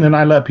way. And then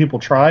I let people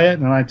try it,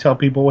 and I tell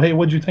people, hey,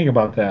 what'd you think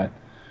about that?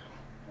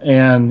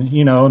 And,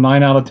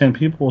 9 out of 10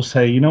 people will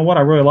say, you know what,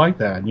 I really like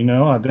that.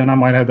 Then I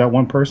might have that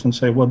one person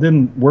say, well, it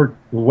didn't work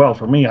well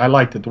for me. I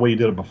liked it the way you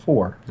did it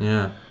before.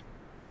 Yeah.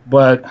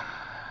 But,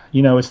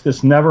 it's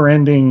this never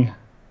ending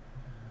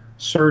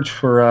search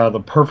for the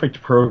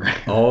perfect program.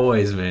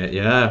 Always, mate.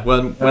 Yeah.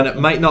 When it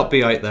might not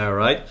be out there,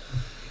 right?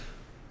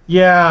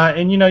 Yeah.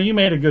 And, you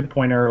made a good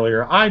point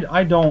earlier.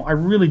 I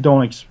really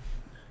don't.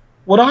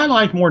 What I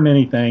like more than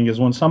anything is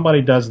when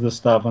somebody does this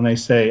stuff and they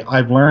say,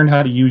 I've learned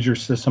how to use your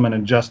system and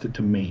adjust it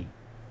to me.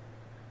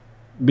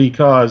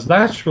 Because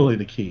that's really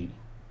the key.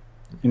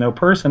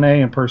 Person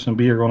A and person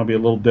B are going to be a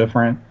little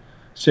different.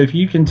 So if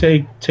you can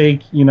take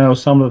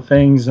some of the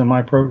things in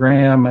my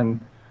program and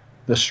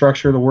the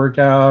structure of the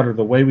workout or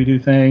the way we do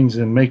things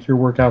and make your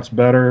workouts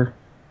better,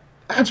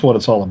 that's what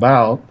it's all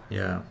about.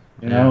 Yeah.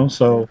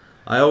 So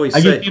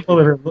I get people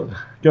that are,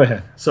 go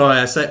ahead. Sorry,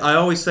 I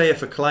always say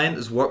if a client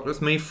has worked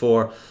with me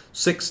for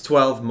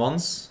 6-12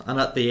 months and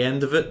at the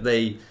end of it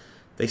they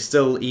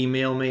still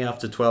email me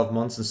after 12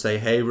 months and say,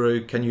 hey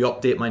Roo, can you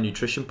update my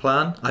nutrition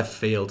plan? I've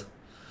failed,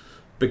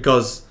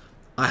 because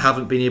I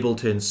haven't been able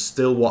to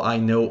instill what I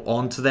know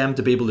onto them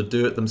to be able to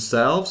do it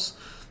themselves.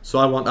 So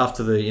I want,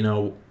 after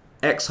the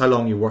X how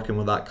long you're working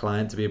with that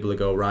client, to be able to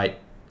go, right,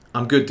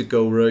 I'm good to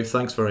go, Roo,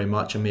 thanks very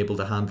much, I'm able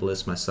to handle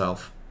this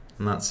myself.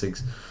 And that's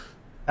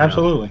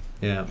absolutely.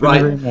 Yeah.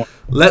 Right.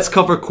 Let's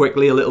cover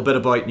quickly a little bit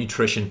about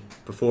nutrition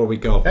before we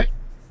go. Okay.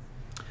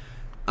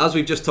 As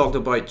we've just talked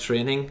about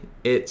training,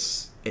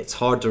 it's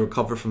hard to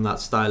recover from that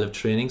style of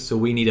training, so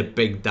we need a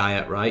big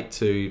diet, right,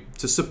 to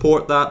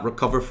support that,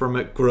 recover from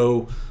it,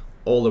 grow,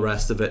 all the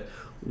rest of it.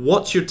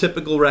 What's your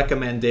typical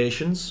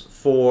recommendations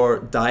for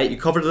diet? You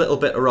covered a little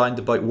bit around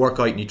about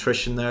workout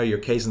nutrition there, your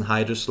casein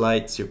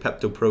hydrolytes, your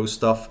Pepto Pro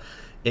stuff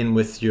in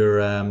with your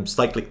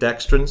cyclic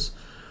dextrins.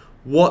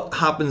 What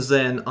happens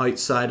then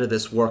outside of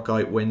this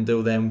workout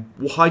window then?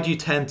 How do you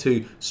tend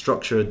to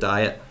structure a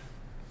diet?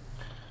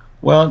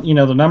 Well,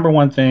 the number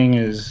one thing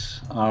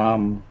is,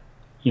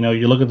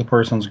 you look at the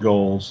person's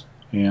goals,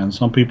 and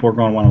some people are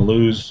going to want to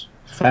lose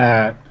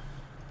fat.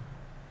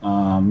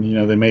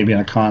 They may be in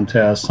a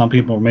contest. Some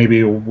people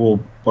maybe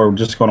are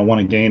just going to want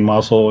to gain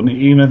muscle, and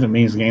even if it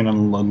means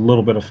gaining a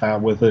little bit of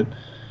fat with it.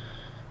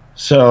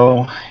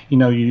 So,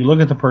 you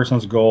look at the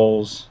person's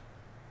goals,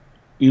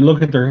 you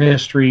look at their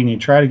history, and you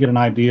try to get an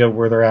idea of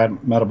where they're at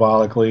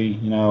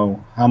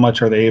metabolically. How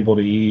much are they able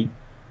to eat?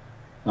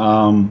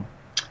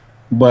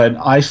 But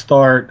I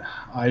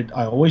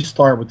always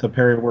start with the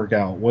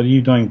peri-workout. What are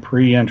you doing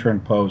pre, intra,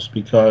 and post?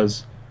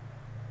 Because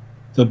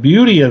the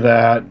beauty of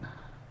that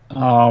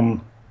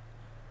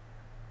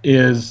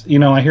is,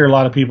 I hear a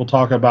lot of people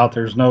talk about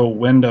there's no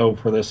window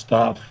for this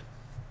stuff.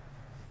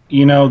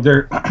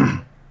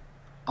 I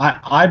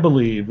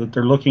believe that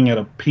they're looking at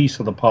a piece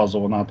of the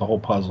puzzle and not the whole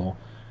puzzle.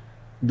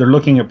 They're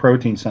looking at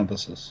protein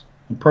synthesis.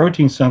 And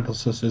protein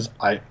synthesis is,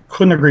 I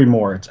couldn't agree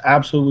more. It's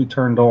absolutely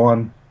turned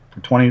on for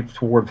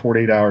 24 to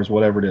 48 hours,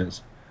 whatever it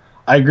is.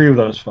 I agree with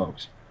those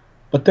folks.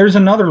 But there's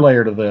another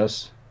layer to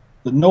this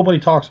that nobody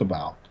talks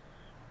about.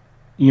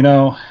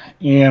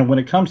 And when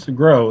it comes to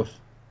growth,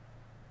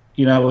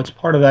 it's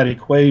part of that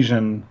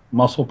equation,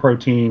 muscle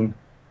protein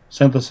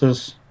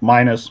synthesis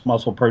minus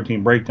muscle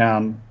protein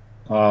breakdown,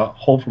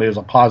 hopefully is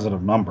a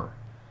positive number.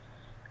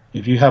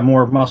 If you have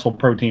more muscle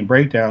protein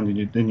breakdown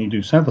than you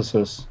do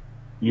synthesis,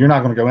 you're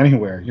not going to go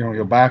anywhere. You're going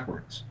to go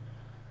backwards.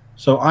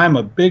 So I'm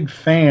a big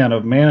fan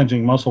of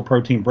managing muscle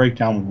protein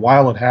breakdown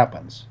while it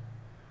happens.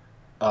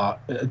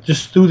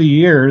 Just through the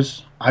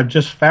years, I've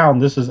just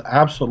found this is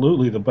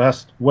absolutely the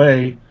best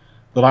way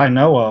that I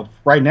know of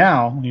right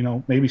now.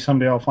 Maybe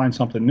someday I'll find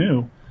something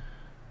new.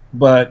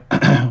 But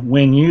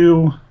when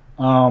you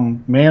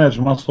manage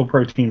muscle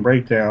protein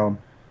breakdown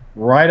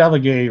right out of the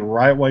gate,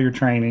 right while you're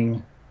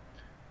training,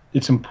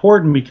 it's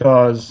important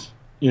because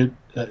it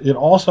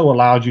also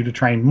allows you to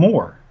train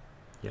more.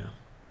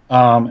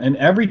 And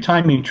every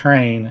time you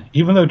train,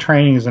 even though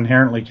training is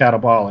inherently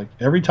catabolic,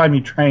 every time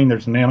you train,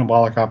 there's an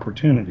anabolic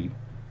opportunity.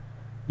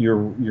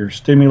 You're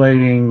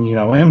stimulating,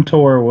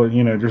 mTOR. Well,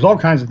 there's all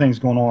kinds of things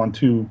going on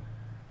to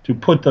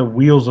put the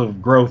wheels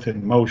of growth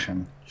in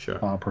motion, sure.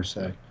 Per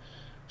se.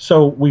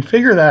 So we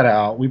figure that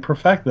out. We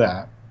perfect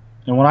that.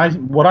 And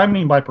what I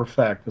mean by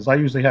perfect is I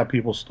usually have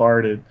people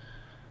start at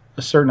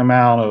a certain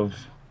amount of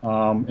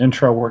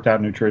intro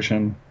workout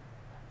nutrition,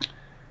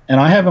 and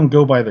I have them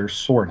go by their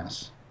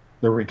soreness,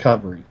 their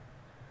recovery.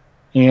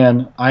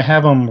 And I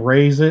have them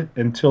raise it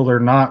until they're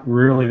not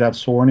really that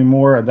sore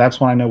anymore. And that's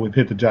when I know we've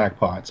hit the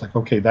jackpot. It's like,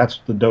 okay, that's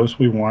the dose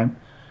we want.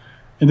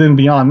 And then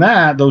beyond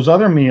that, those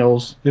other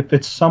meals, if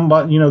it's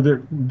somebody,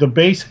 the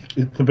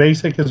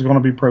basic is going to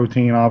be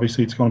protein.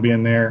 Obviously, it's going to be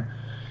in there.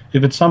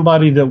 If it's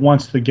somebody that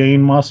wants to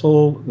gain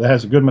muscle, that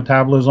has a good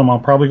metabolism,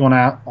 I'm probably going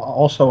to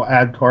also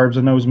add carbs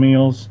in those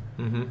meals.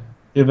 Mm-hmm.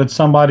 If it's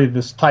somebody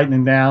that's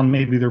tightening down,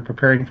 maybe they're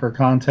preparing for a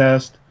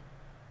contest,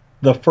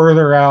 the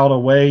further out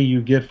away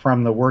you get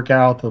from the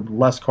workout, the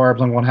less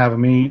carbs I'm going to have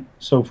them eat.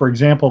 So, for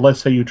example,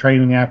 let's say you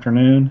train in the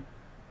afternoon.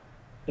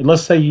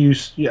 Let's say you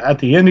at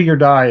the end of your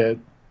diet,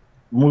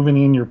 moving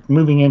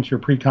into your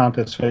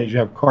pre-contest phase, you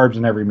have carbs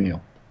in every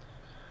meal.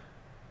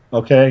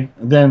 Okay,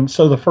 then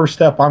so the first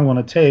step I'm going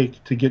to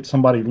take to get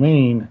somebody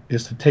lean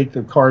is to take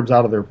the carbs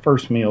out of their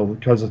first meal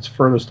because it's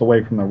furthest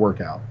away from their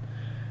workout.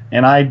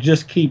 And I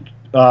just keep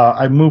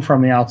I move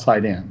from the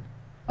outside in.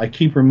 I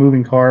keep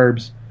removing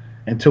carbs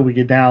until we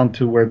get down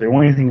to where the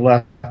only thing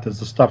left is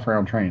the stuff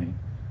around training.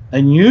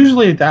 And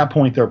usually at that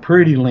point they're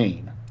pretty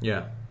lean.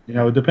 Yeah. You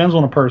know, it depends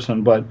on a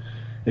person, but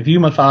if you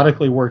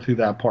methodically work through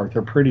that part,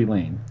 they're pretty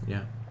lean.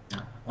 Yeah.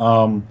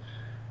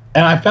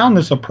 And I found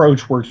this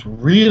approach works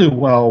really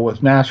well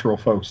with natural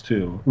folks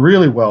too,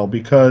 really well,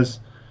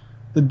 because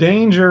the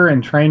danger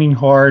in training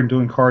hard and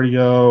doing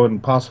cardio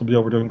and possibly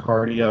overdoing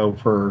cardio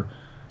for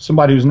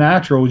somebody who's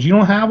natural is you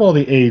don't have all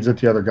the aids that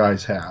the other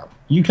guys have.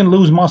 You can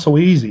lose muscle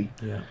easy.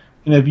 Yeah.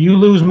 And if you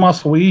lose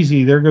muscle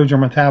easy, there goes your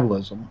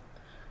metabolism.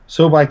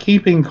 So by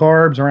keeping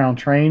carbs around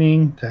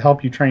training to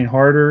help you train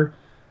harder,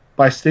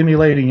 by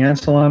stimulating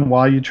insulin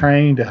while you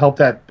train to help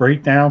that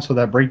breakdown so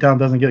that breakdown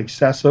doesn't get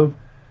excessive,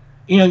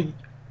 you know,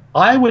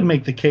 I would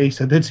make the case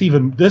that it's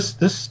even this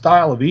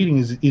style of eating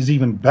is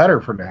even better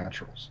for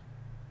naturals,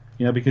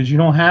 you know, because you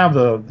don't have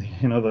the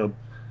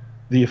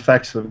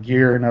effects of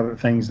gear and other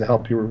things to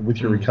help you with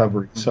your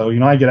recovery. So, you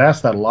know, I get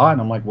asked that a lot,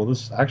 and I'm like, well,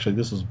 this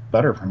is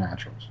better for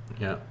naturals.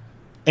 Yeah.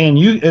 And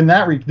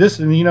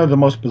the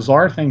most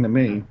bizarre thing to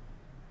me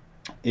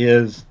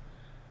is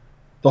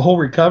the whole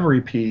recovery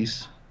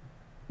piece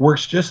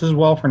works just as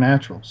well for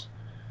naturals.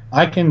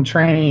 I can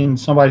train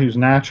somebody who's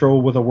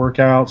natural with a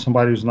workout,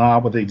 somebody who's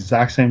not with the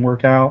exact same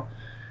workout.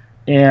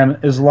 And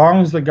as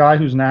long as the guy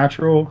who's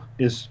natural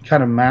is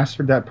kind of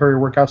mastered that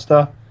peri-workout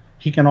stuff,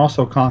 he can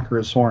also conquer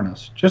his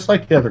soreness, just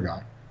like the other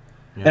guy.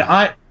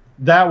 Yeah. And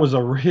that was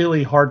a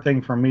really hard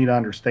thing for me to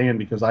understand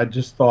because I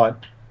just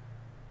thought,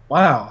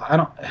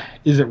 wow,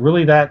 is it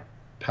really that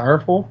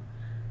powerful?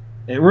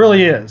 It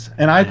really is.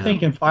 And I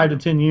think in 5 to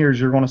 10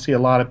 years, you're going to see a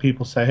lot of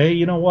people say, hey,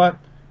 you know what?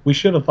 We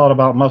should have thought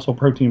about muscle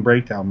protein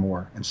breakdown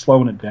more and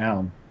slowing it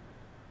down.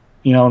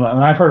 You know,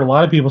 and I've heard a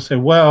lot of people say,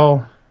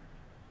 well,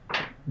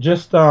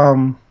 just,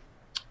 okay.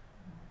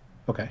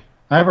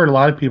 I've heard a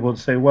lot of people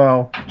say,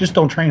 well, just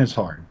don't train as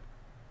hard.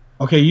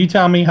 Okay, you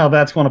tell me how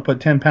that's going to put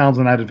 10 pounds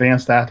in that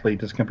advanced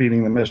athlete that's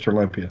competing in the Mr.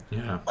 Olympia.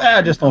 Yeah.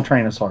 Well, just don't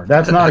train as hard.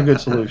 That's not a good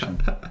solution.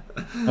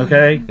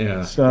 Okay?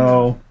 Yeah.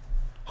 So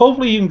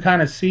hopefully you can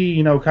kind of see,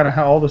 you know, kind of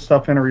how all this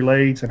stuff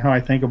interrelates and how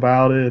I think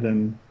about it,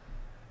 and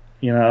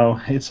you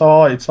know, it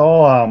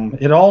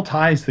all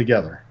ties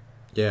together.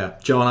 Yeah,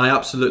 John, I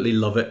absolutely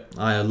love it.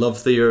 I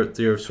love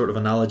your sort of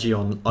analogy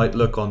on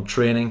outlook on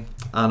training,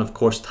 and of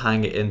course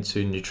tying it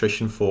into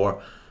nutrition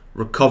for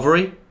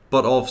recovery,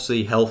 but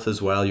obviously health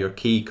as well. Your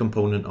key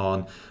component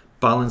on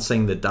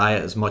balancing the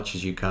diet as much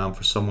as you can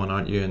for someone,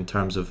 aren't you, in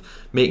terms of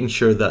making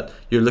sure that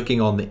you're looking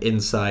on the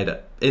inside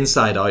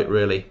out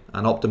really,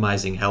 and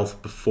optimizing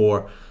health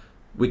before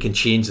we can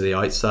change the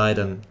outside,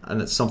 and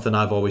it's something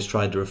I've always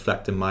tried to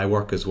reflect in my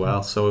work as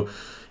well. So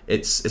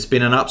it's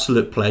been an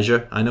absolute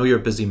pleasure. I know you're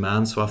a busy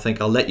man, so I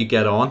think I'll let you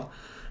get on.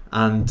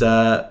 And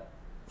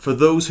for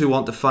those who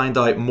want to find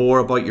out more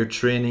about your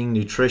training,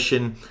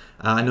 nutrition,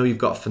 I know you've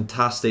got a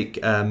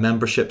fantastic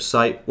membership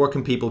site. Where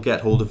can people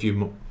get hold of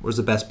you? Where's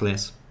the best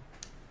place?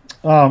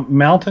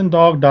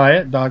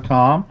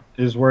 MountainDogDiet.com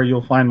is where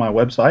you'll find my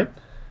website.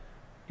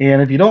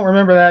 And if you don't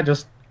remember that,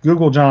 just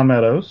Google John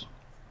Meadows.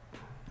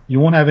 You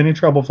won't have any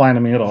trouble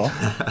finding me at all.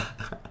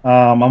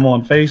 I'm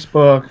on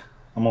Facebook.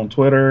 I'm on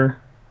Twitter.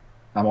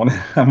 I'm on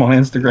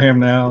Instagram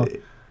now.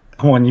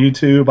 I'm on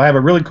YouTube. I have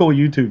a really cool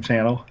YouTube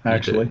channel,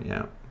 actually.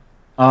 Yeah.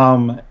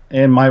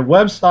 And my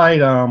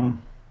website,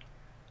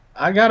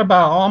 I got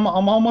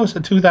I'm almost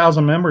at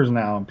 2,000 members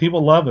now.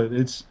 People love it.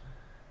 It's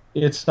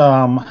you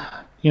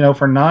know,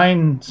 for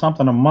 $9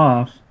 something a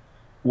month,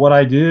 what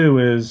I do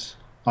is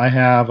I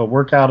have a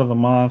workout of the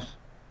month,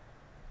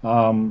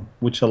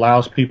 which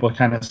allows people to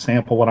kind of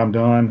sample what I'm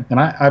doing. And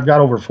I've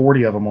got over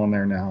 40 of them on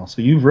there now.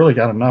 So you've really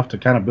got enough to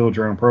kind of build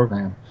your own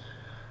program.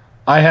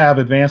 I have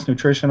advanced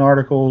nutrition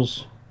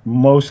articles,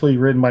 mostly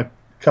written by a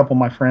couple of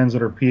my friends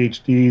that are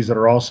PhDs that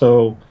are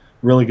also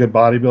really good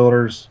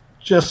bodybuilders,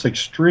 just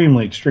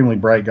extremely, extremely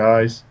bright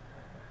guys.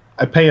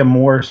 I pay them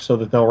more so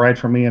that they'll write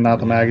for me and not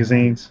the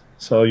magazines.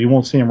 So you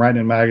won't see them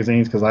writing in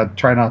magazines because I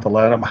try not to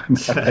let them.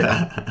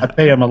 I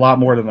pay them a lot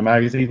more than the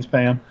magazines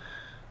pay them.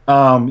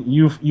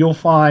 You'll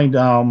find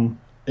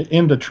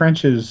in the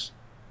trenches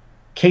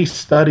case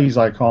studies,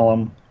 I call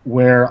them,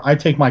 where I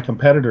take my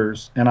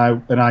competitors and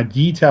I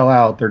detail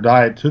out their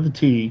diet to the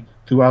T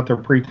throughout their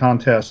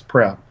pre-contest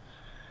prep.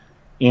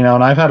 You know,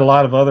 and I've had a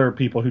lot of other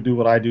people who do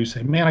what I do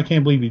say, man, I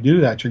can't believe you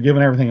do that. You're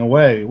giving everything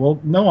away. Well,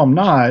 no, I'm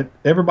not.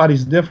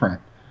 Everybody's different.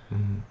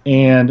 Mm-hmm.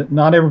 And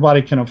not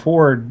everybody can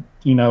afford,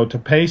 you know, to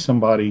pay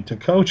somebody to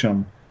coach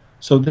them.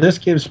 So this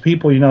gives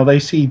people, you know, they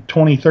see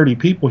 20, 30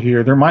 people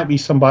here. There might be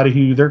somebody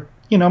who they're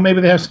you know,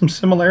 maybe they have some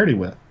similarity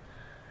with,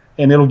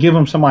 and it'll give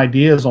them some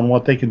ideas on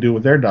what they can do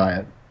with their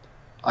diet.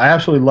 I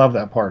absolutely love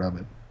that part of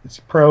it. It's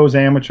pros,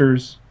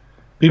 amateurs,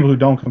 people who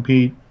don't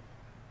compete.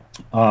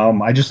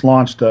 I just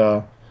launched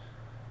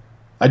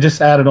I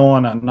just added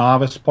on a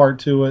novice part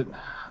to it.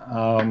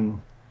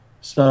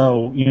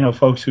 So, you know,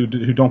 folks who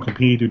don't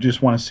compete, who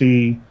just want to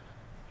see,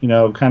 you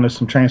know, kind of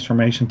some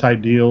transformation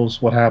type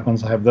deals, what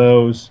happens, I have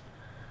those.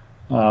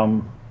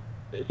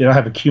 You know, I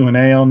have a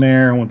Q&A on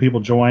there, and when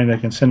people join, they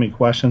can send me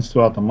questions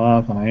throughout the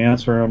month, and I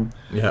answer them.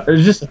 Yeah.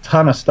 There's just a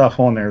ton of stuff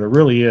on there. There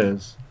really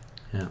is.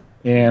 Yeah.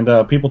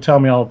 And people tell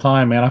me all the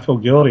time, man, I feel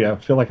guilty. I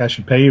feel like I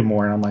should pay you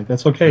more. And I'm like,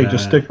 that's okay.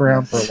 Just stick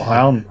around for a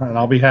while, and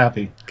I'll be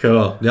happy.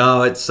 Cool.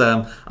 No, it's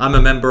I'm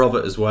a member of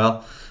it as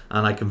well,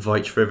 and I can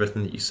vouch for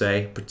everything that you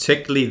say,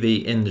 particularly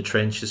the in the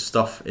trenches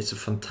stuff. It's a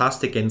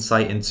fantastic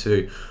insight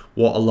into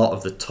what a lot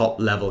of the top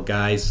level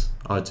guys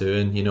are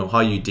doing, you know,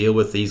 how you deal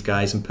with these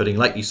guys and putting,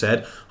 like you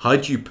said, how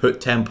do you put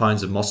 10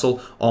 pounds of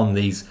muscle on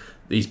these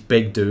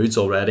big dudes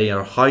already,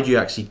 or how do you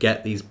actually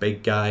get these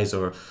big guys,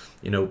 or,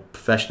 you know,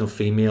 professional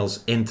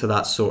females into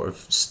that sort of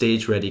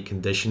stage ready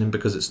conditioning,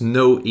 because it's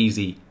no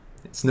easy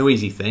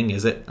thing,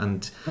 is it?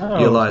 And you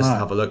allow us to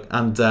have a look.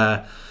 And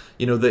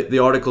you know, the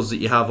articles that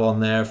you have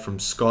on there from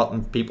Scott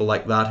and people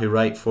like that who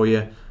write for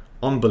you,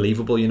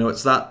 unbelievable. You know,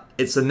 it's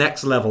the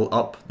next level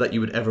up that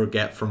you would ever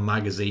get from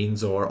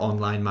magazines or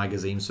online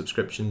magazine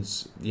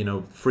subscriptions, you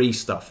know, free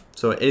stuff.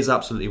 So it is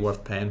absolutely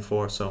worth paying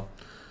for. So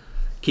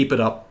keep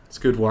it up. It's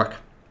good work.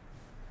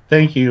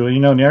 Thank you. You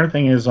know, and the other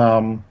thing is,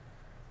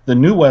 the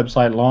new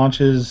website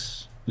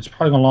launches. It's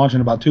probably going to launch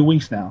in about 2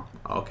 weeks now.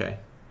 Okay.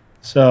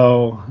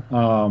 So,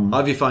 how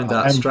have you found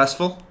that?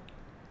 Stressful?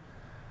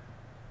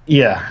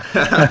 Yeah.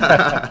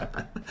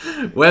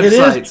 Websites. It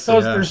is,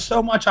 because there's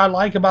so much I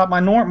like about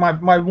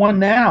my one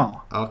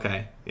now.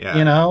 Okay. Yeah.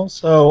 You know,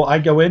 so I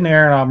go in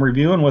there and I'm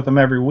reviewing with them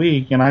every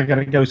week, and I got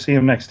to go see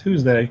them next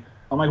Tuesday.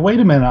 I'm like, wait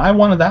a minute, I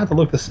wanted that to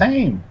look the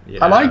same.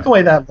 Yeah. I like the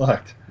way that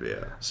looked.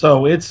 Yeah.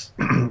 So it's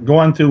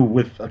going through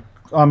with,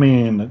 I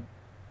mean,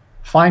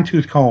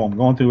 fine-tooth comb,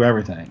 going through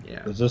everything.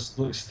 Yeah. Does this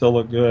still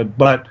look good?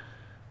 But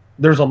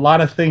there's a lot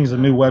of things the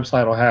new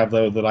website will have,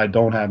 though, that I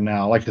don't have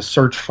now, like the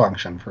search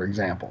function, for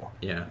example.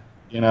 Yeah.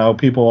 You know,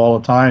 people all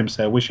the time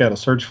say, I wish you had a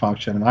search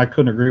function, and I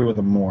couldn't agree with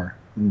them more.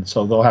 And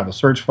so they'll have a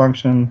search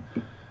function,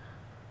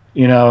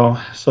 you know,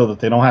 so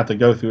that they don't have to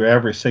go through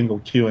every single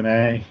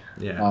Q&A,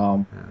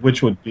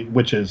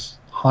 which is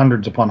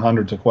hundreds upon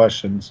hundreds of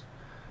questions.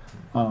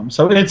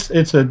 So it's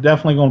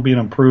definitely going to be an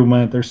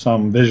improvement. There's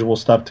some visual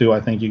stuff too, I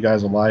think you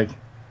guys will like.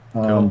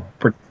 Cool.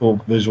 Pretty cool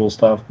visual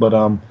stuff.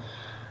 But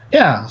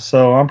yeah,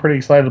 so I'm pretty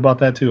excited about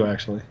that too,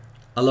 actually.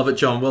 I love it,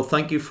 John. Well,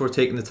 thank you for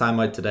taking the time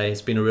out today.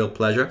 It's been a real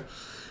pleasure.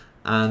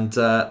 And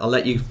I'll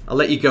let you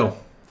go.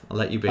 I'll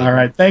let you be. All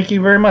right. Thank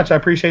you very much. I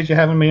appreciate you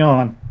having me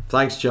on.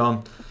 Thanks,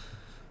 John.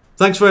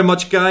 Thanks very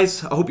much,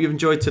 guys. I hope you've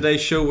enjoyed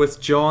today's show with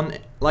John.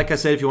 Like I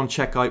said, if you want to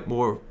check out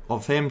more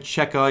of him,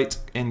 check out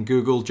in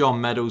Google John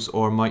Meadows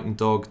or Mountain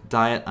Dog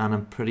Diet, and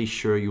I'm pretty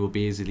sure you will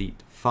be easily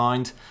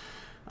found.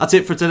 That's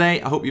it for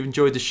today. I hope you've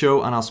enjoyed the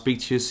show, and I'll speak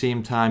to you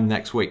same time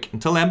next week.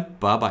 Until then,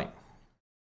 bye-bye.